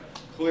idea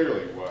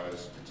clearly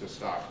was to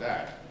stop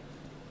that.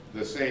 I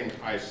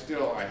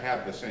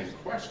have the same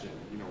question,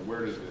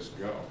 where does this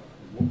go?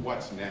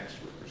 What's next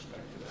with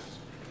respect to this?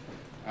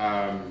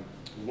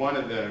 One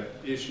of the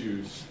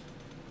issues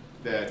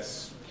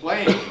that's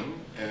playing,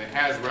 and it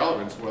has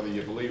relevance whether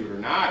you believe it or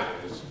not,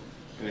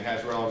 and it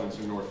has relevance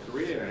in North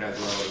Korea and it has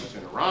relevance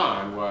in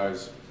Iran,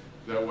 was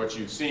that what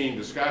you've seen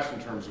discussed in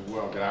terms of,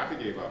 well, Gaddafi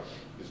gave up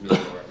his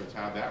nuclear weapons,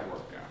 how'd that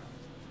work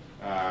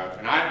out?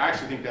 And I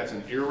actually think that's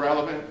an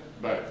irrelevant,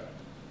 but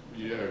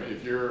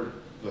if you're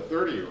the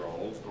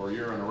 30-year-old or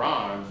you're in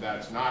Iran,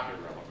 that's not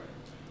irrelevant.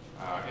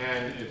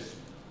 And it's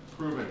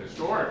proven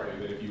historically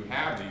that if you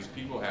have these,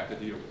 people have to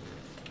deal with it.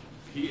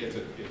 It's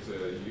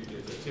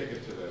a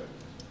ticket to the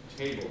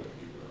table, if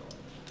you will.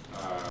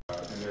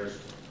 And there's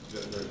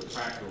a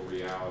practical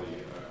reality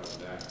of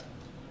that.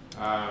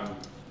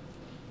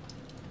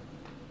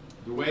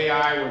 The way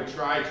I would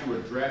try to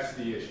address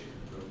the issue,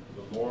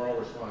 the moral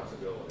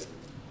responsibility,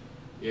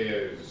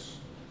 is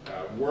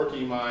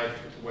working my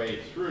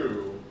way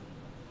through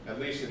at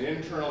least an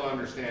internal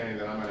understanding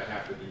that I'm going to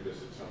have to do this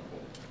at some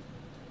point.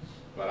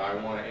 But I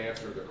want to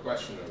answer the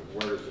question of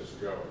where does this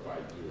go if I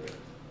do it?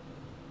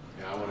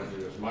 And I want to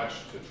do as much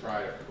to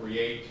try to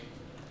create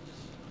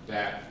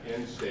that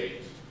end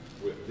state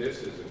with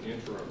this as an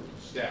interim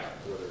step,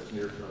 whether it's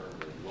near term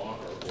or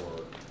longer,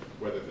 or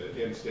whether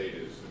the end state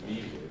is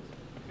immediate.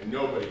 And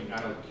nobody,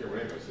 I don't care what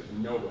anybody says,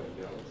 nobody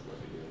knows what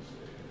the end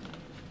state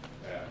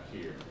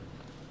is here.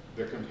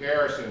 The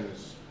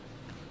comparisons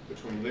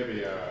between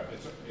Libya,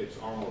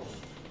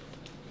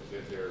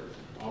 they're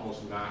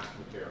almost not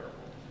comparable.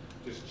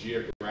 Just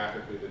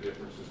geographically, the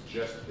differences,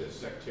 just the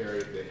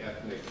sectarian, the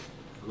ethnic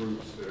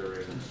groups that are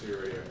in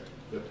Syria,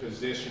 the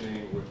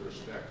positioning with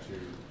respect to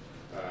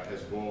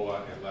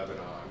Hezbollah and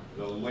Lebanon,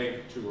 the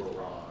link to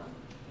Iran,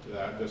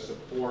 the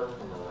support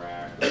from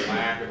Iraq, the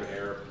lack of an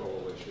Arab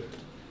coalition.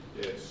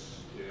 It's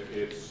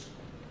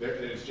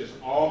just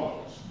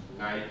almost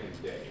night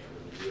and day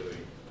when you really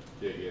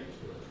dig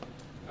into it.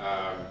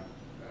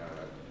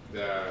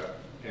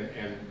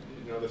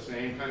 The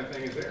same kind of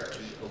thing is there.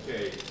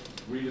 Okay,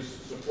 we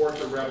just support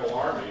the rebel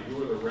army.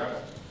 Who are the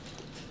rebels?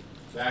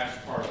 That's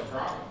part of the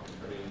problem.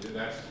 I mean,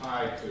 that's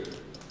tied to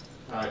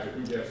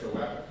who gets the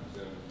weapons.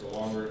 And the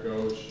longer it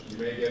goes, you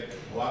may get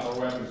a lot more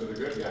weapons of the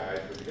good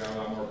guys, but you got a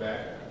lot more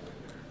bad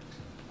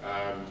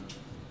guys in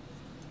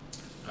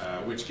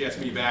there. Which gets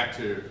me back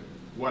to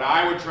what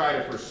I would try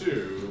to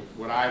pursue,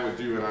 what I would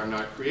do, and I'm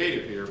not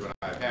creative here, but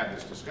I've had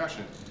this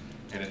discussion,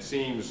 and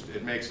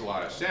it makes a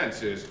lot of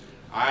sense, is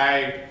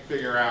I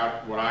figure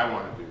out what I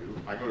want to do.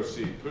 I go to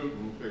see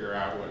Putin, figure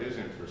out what his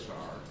interests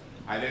are,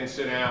 I then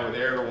sit down with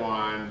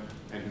Erdogan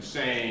and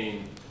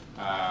Hussein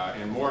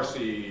and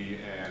Morsi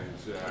and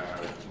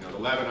the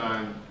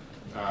Lebanon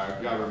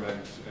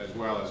government, as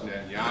well as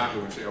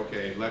Netanyahu, and say,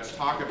 okay, let's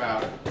talk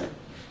about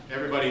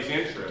everybody's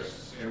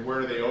interests and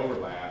where do they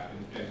overlap,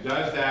 and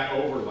does that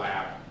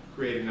overlap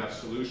create enough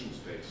solution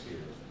space here?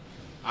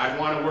 I'd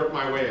want to work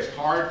my way as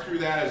hard through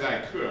that as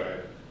I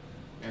could,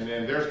 and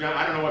then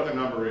I don't know what the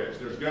number is.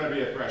 There's going to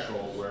be a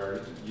threshold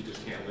where you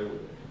just can't live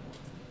with it anymore.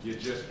 You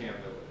just can't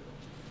live with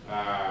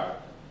it.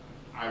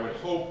 I would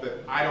hope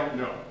that, I don't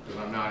know,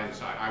 because I'm not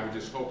inside, I would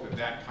just hope that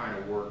that kind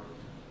of work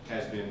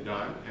has been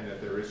done and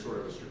that there is sort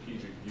of a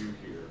strategic view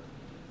here.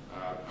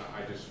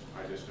 I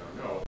just don't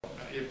know.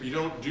 If you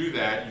don't do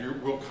that,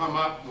 we'll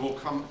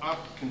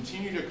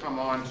continue to come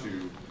on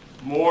to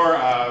more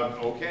of,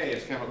 okay,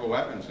 it's chemical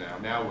weapons now,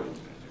 now what are you going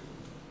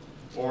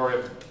to do? Or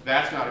if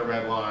that's not a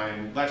red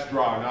line, let's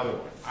draw another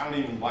one. I don't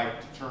even like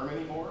the term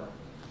anymore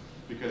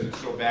because it's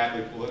so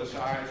badly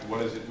politicized. What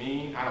does it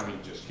mean? I don't mean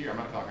just here. I'm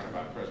not talking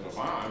about President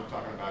Obama. I'm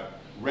talking about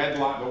red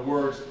line, the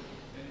words,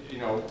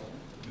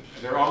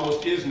 there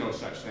almost is no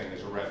such thing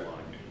as a red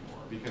line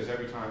anymore because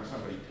every time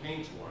somebody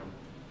paints one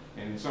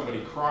and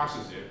somebody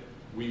crosses it,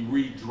 we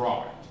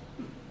redraw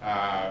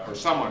it, or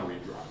someone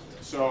redraws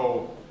it.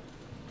 So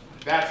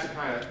that's the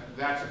kind of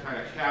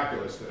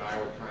calculus that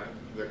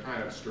the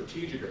kind of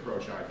strategic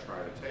approach I try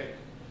to take.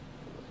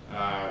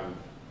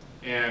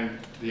 And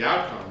the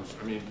outcomes,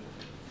 I mean,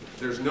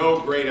 there's no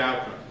great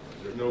outcome.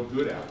 There's no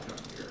good outcome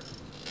here.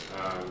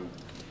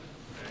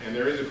 And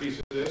there is a piece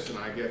of this, and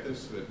I get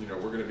this, that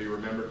we're going to be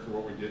remembered for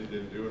what we did and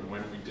didn't do, and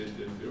when we did and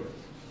didn't do it.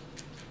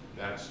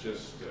 That's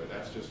just a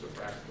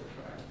practical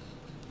fact.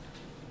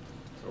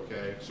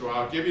 Okay, so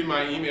I'll give you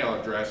my email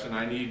address, and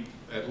I need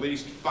at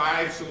least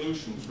 5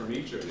 solutions from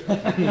each of you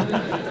at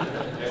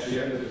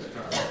the end of this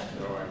time.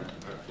 So I'm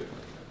kidding.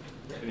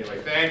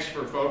 Anyway, thanks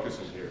for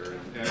focusing here,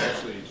 and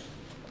actually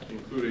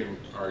including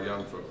our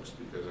young folks,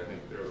 because I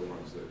think they're the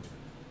ones that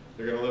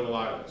they're going to live a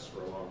lot of this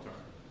for a long time.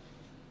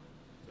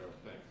 So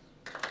thanks.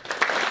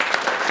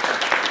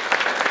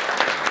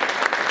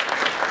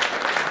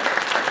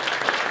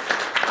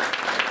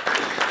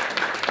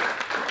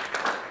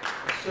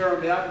 Sir,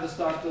 on behalf of the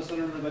Stockdale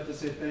Center, we'd like to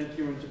say thank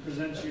you and to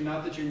present you,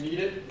 not that you need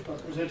it,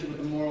 but present you with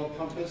a moral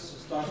compass, a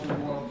Stockdale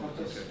moral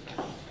compass.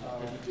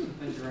 Thank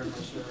you very much,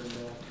 sir. And,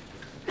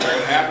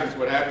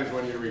 what happens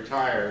when you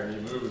retire and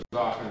you move as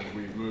often as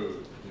we've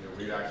moved?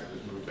 We actually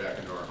just moved back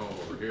into our home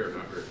over here,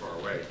 not very far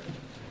away.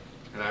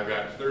 And I've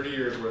got 30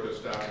 years worth of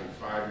stuff and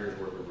 5 years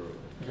worth of room.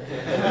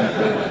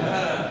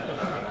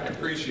 I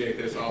appreciate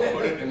this. I'll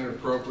put it in an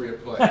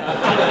appropriate place.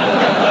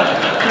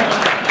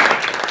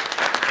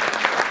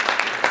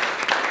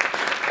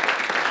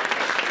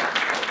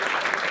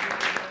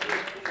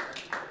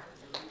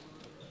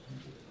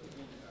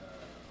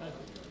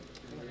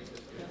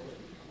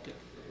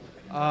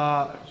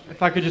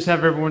 If I could just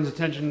have everyone's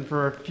attention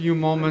for a few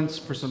moments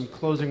for some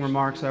closing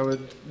remarks, I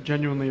would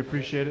genuinely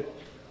appreciate it.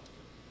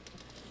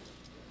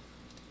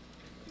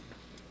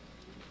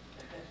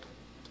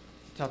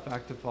 Tough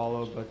act to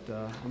follow, but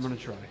I'm going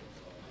to try.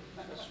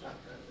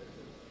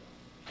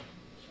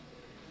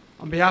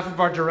 On behalf of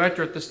our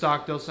director at the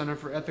Stockdale Center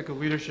for Ethical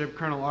Leadership,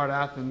 Colonel Art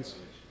Athens,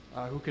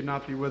 who could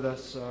not be with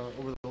us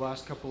over the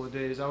last couple of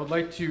days, I would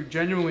like to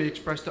genuinely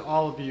express to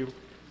all of you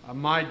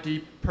my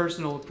deep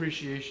personal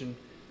appreciation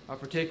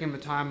for taking the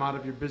time out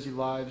of your busy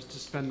lives to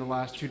spend the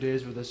last 2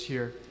 days with us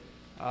here.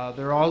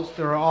 There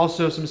are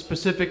also some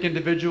specific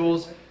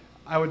individuals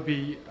I would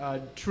be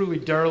truly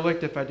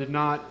derelict if I did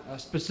not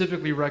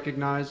specifically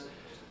recognize.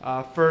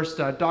 First,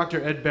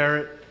 Dr. Ed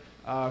Barrett,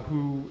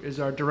 who is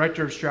our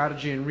Director of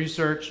Strategy and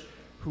Research,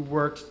 who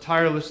worked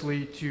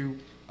tirelessly to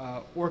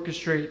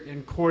orchestrate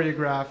and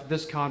choreograph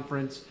this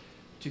conference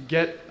to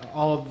get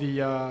all of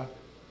the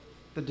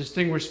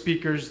distinguished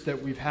speakers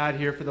that we've had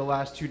here for the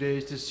last 2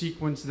 days, to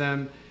sequence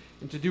them,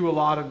 and to do a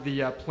lot of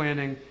the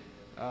planning,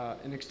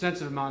 an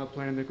extensive amount of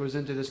planning that goes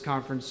into this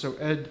conference. So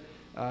Ed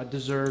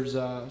deserves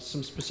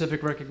some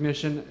specific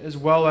recognition, as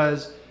well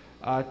as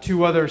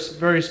 2 other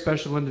very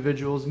special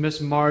individuals,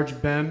 Miss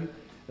Marge Bem,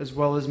 as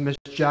well as Miss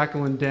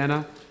Jacqueline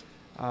Dana.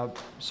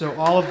 So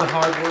all of the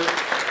hard work.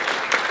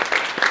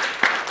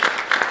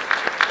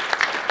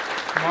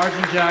 Marge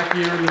and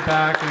Jackie are in the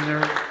back, and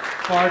they're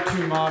far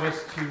too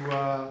modest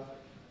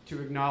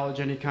to acknowledge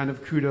any kind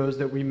of kudos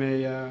that we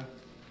may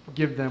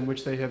give them,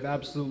 which they have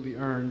absolutely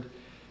earned.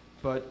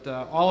 But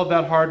all of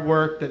that hard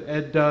work that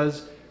Ed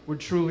does would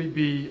truly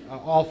be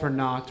all for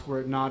naught were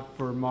it not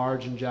for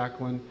Marge and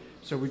Jacqueline.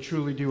 So we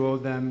truly do owe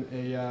them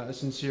a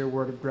sincere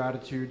word of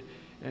gratitude.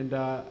 And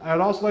I'd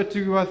also like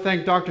to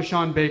thank Dr.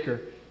 Sean Baker.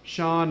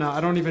 Sean,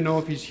 I don't even know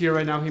if he's here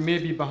right now. He may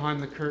be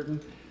behind the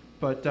curtain.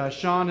 But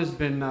Sean has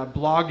been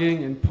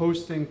blogging and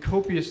posting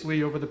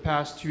copiously over the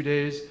past 2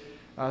 days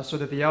so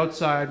that the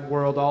outside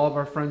world, all of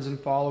our friends and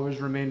followers,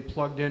 remain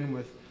plugged in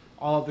with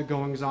all of the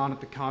goings-on at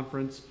the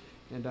conference,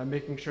 and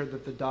making sure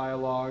that the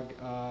dialogue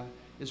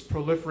is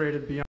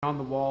proliferated beyond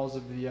the walls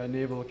of the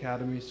Naval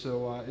Academy.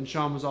 So, and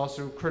Sean was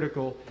also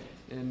critical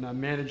in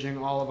managing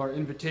all of our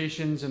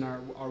invitations and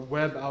our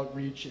web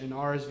outreach and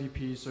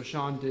RSVPs. So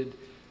Sean did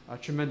a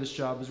tremendous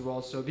job as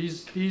well. So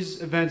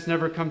these events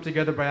never come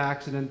together by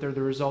accident. They're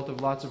the result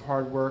of lots of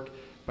hard work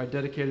by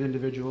dedicated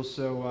individuals.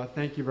 So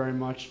thank you very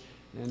much.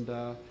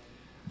 And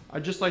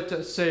I'd just like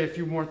to say a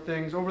few more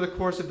things. Over the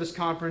course of this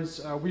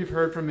conference, we've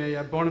heard from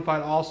a bona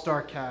fide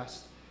all-star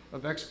cast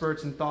of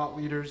experts and thought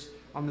leaders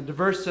on the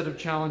diverse set of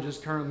challenges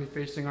currently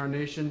facing our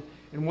nation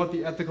and what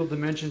the ethical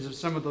dimensions of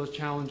some of those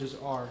challenges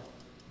are.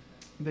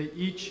 They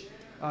each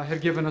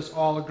have given us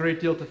all a great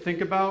deal to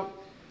think about,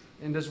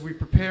 and as we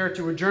prepare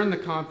to adjourn the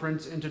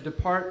conference and to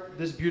depart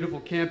this beautiful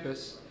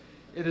campus,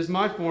 it is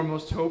my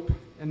foremost hope,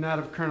 and that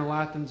of Colonel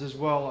Athens as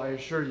well, I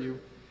assure you,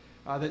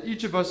 that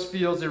each of us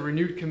feels a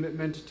renewed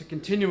commitment to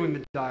continuing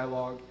the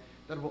dialogue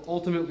that will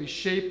ultimately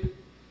shape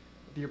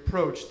the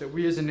approach that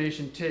we as a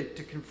nation take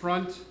to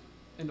confront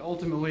and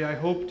ultimately, I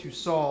hope, to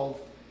solve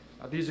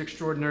these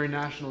extraordinary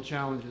national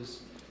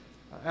challenges.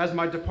 As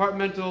my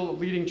departmental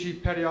leading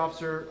chief petty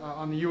officer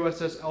on the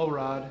USS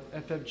Elrod,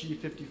 FFG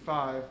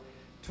 55,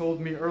 told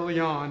me early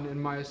on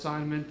in my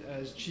assignment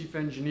as chief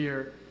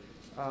engineer,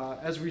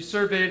 as we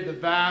surveyed the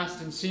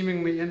vast and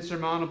seemingly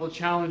insurmountable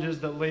challenges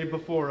that lay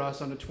before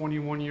us on a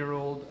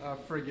 21-year-old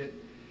frigate,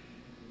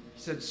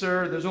 he said,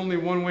 "Sir, there's only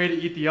one way to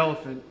eat the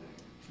elephant,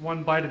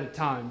 one bite at a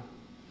time."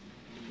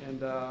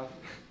 And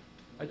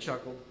I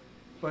chuckled.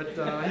 But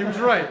he was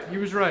right, he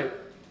was right.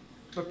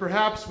 But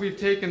perhaps we've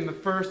taken the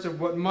first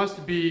of what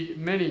must be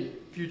many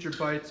future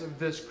bites of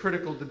this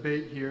critical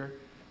debate here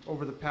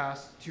over the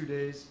past 2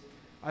 days.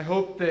 I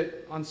hope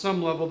that on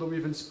some level that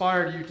we've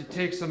inspired you to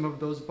take some of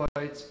those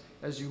bites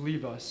as you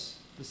leave us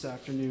this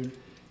afternoon.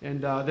 And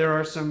there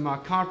are some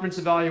conference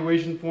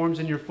evaluation forms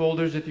in your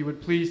folders. If you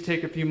would please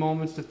take a few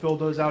moments to fill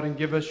those out and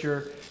give us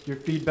your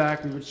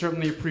feedback, we would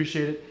certainly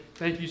appreciate it.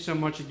 Thank you so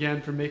much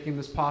again for making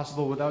this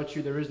possible. Without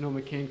you, there is no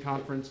McCain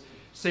Conference.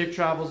 Safe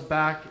travels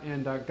back,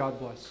 and God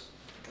bless.